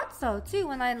 I thought so, too.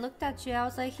 When I looked at you, I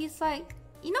was like, he's like...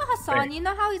 You know Hassan, you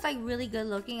know how he's like really good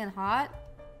looking and hot?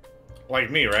 Like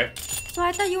me, right? So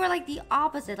I thought you were like the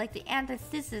opposite, like the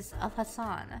antithesis of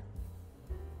Hassan.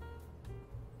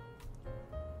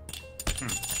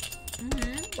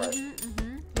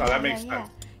 No, that makes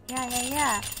sense.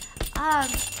 Yeah.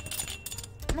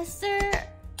 Mr...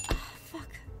 Oh, fuck.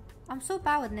 I'm so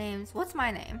bad with names. What's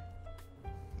my name?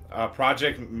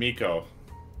 Project Miko.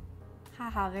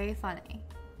 Haha, very funny.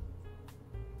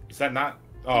 Is that not...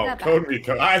 Oh,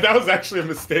 CodeMiko. That was actually a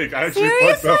mistake. I actually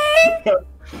Seriously? fucked up.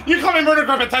 You call me Murder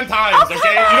Crumpet 10 times, okay?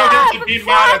 You don't get to be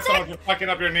mad at someone for fucking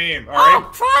up your name, alright?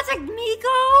 Oh, Project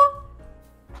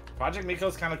Miko? Project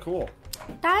Miko's kind of cool.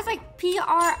 That is like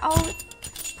P-R-O...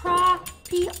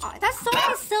 P-R... That's so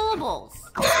many syllables.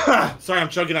 Sorry, I'm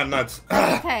choking on nuts.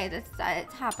 Okay, it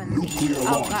happens.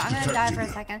 Oh, God, I'm gonna die for a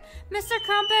second. Mr.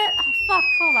 Crumpet... Oh, fuck,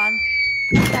 hold on.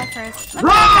 Die first.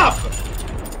 Rob!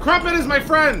 Crumpet is my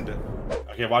friend!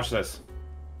 Okay, watch this.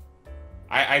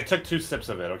 I took 2 sips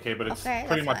of it, okay? But it's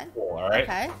pretty much full, alright?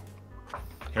 Okay.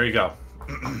 Here you go.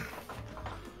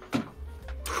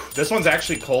 This one's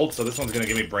actually cold, so this one's gonna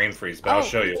give me brain freeze, but I'll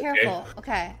show you, careful.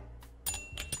 Okay.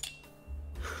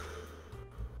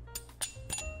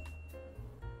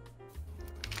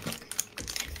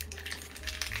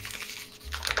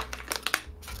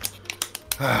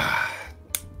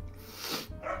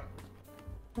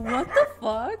 What the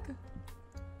fuck?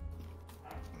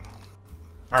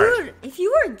 Dude, if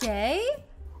you were gay,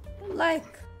 like,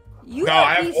 you No,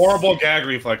 I have horrible gag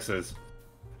reflexes.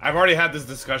 I've already had this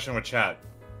discussion with chat.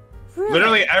 Really?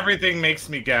 Literally everything makes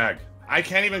me gag. I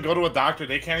can't even go to a doctor.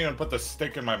 They can't even put the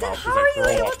stick in my mouth. How are you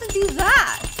able to do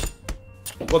that?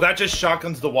 Well, that just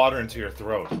shotguns the water into your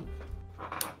throat.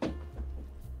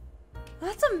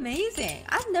 That's amazing.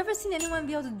 I've never seen anyone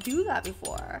be able to do that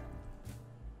before.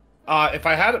 If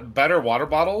I had better water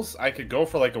bottles, I could go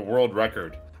for like a world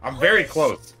record. I'm very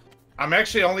close. I'm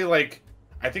actually only like,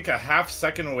 I think a half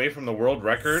second away from the world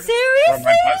record.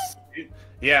 Seriously?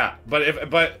 Yeah,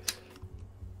 but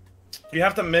you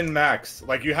have to min-max.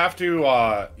 Like you have to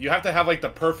have like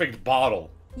the perfect bottle.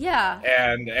 Yeah.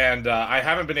 And I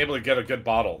haven't been able to get a good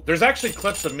bottle. There's actually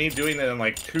clips of me doing it in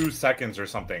like 2 seconds or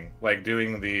something, like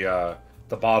doing the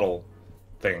bottle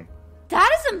thing. That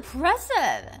is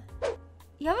impressive.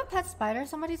 You have a pet spider?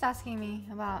 Somebody's asking me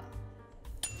about.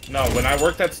 No, when I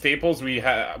worked at Staples, we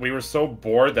were so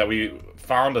bored that we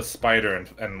found a spider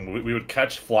and we would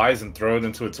catch flies and throw it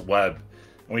into its web.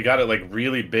 And we got it like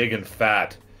really big and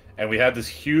fat. And we had this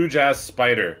huge ass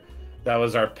spider that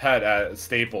was our pet at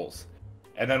Staples.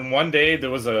 And then one day there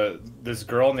was this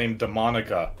girl named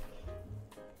Demonica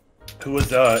who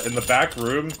was in the back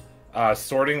room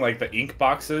sorting like the ink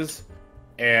boxes,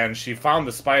 and she found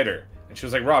the spider. And she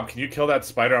was like, "Rob, can you kill that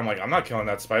spider?" I'm like, "I'm not killing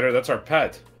that spider. That's our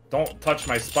pet. Don't touch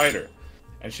my spider."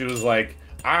 And she was like,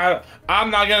 I'm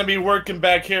not gonna be working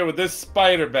back here with this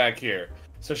spider back here.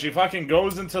 So she fucking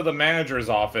goes into the manager's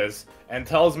office and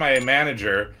tells my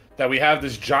manager that we have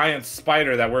this giant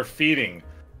spider that we're feeding.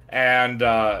 And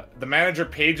the manager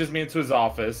pages me into his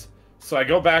office. So I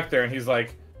go back there and he's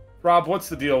like, "Rob, what's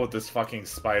the deal with this fucking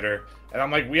spider?" And I'm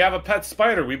like, "We have a pet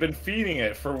spider. We've been feeding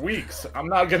it for weeks. I'm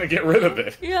not gonna get rid of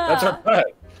it. Yeah. That's our pet."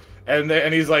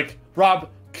 And he's like, "Rob,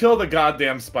 kill the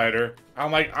goddamn spider."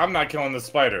 I'm like, "I'm not killing the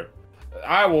spider.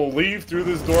 I will leave through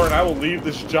this door and I will leave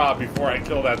this job before I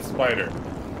kill that spider."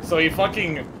 So he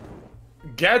fucking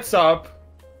gets up,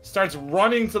 starts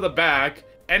running to the back,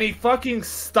 and he fucking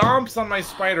stomps on my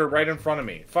spider right in front of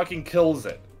me. Fucking kills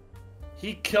it.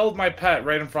 He killed my pet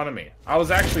right in front of me. I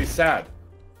was actually sad.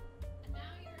 And now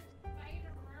you're a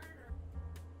spider murderer.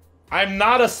 I'm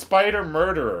not a spider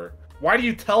murderer. Why do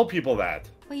you tell people that?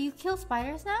 Wait, you kill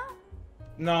spiders now?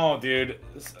 No, dude.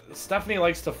 Stephanie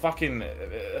likes to fucking...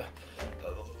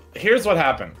 Here's what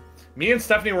happened. Me and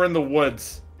Stephanie were in the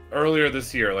woods earlier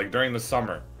this year, like during the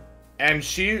summer. And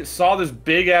she saw this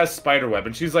big-ass spider web,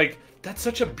 and she's like, "That's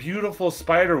such a beautiful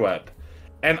spider web."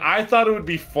 And I thought it would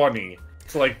be funny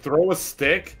to, like, throw a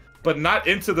stick, but not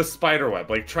into the spider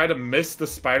web. Like, try to miss the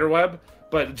spider web,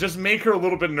 but just make her a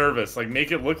little bit nervous. Like,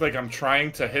 make it look like I'm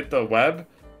trying to hit the web.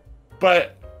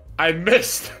 But I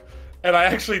missed. And I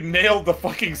actually nailed the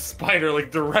fucking spider,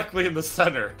 like, directly in the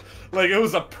center. Like, it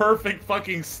was a perfect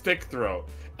fucking stick throw.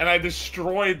 And I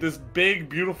destroyed this big,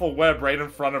 beautiful web right in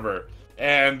front of her.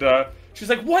 And she's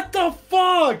like, "What the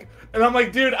fuck?" And I'm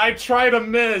like, "Dude, I tried to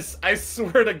miss. I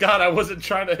swear to God, I wasn't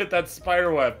trying to hit that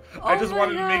spider web. I just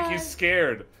wanted to make you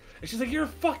scared." And she's like, "You're a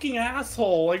fucking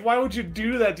asshole. Like, why would you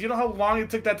do that? Do you know how long it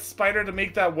took that spider to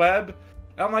make that web?"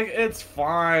 And I'm like, "It's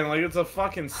fine. Like, it's a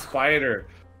fucking spider."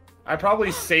 I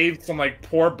probably saved some, like,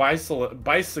 poor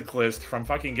bicyclist from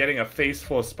fucking getting a face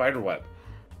full of spider web.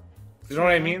 You know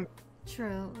what I mean?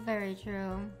 True. Very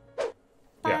true.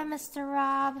 Bye, Yeah. Mr.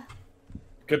 Rob.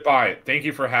 Goodbye. Thank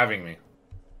you for having me.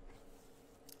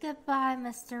 Goodbye,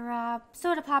 Mr. Rob.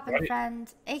 Soda Poppin'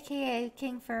 Friend, aka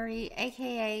King Furry,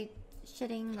 aka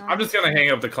shitting on... I'm just gonna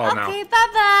hang up the call now. Okay,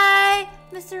 bye-bye,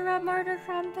 Mr. Rob Murder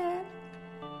Crumpet.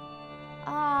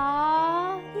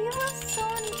 Aww, he was so...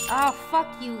 Oh, fuck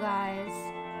you guys.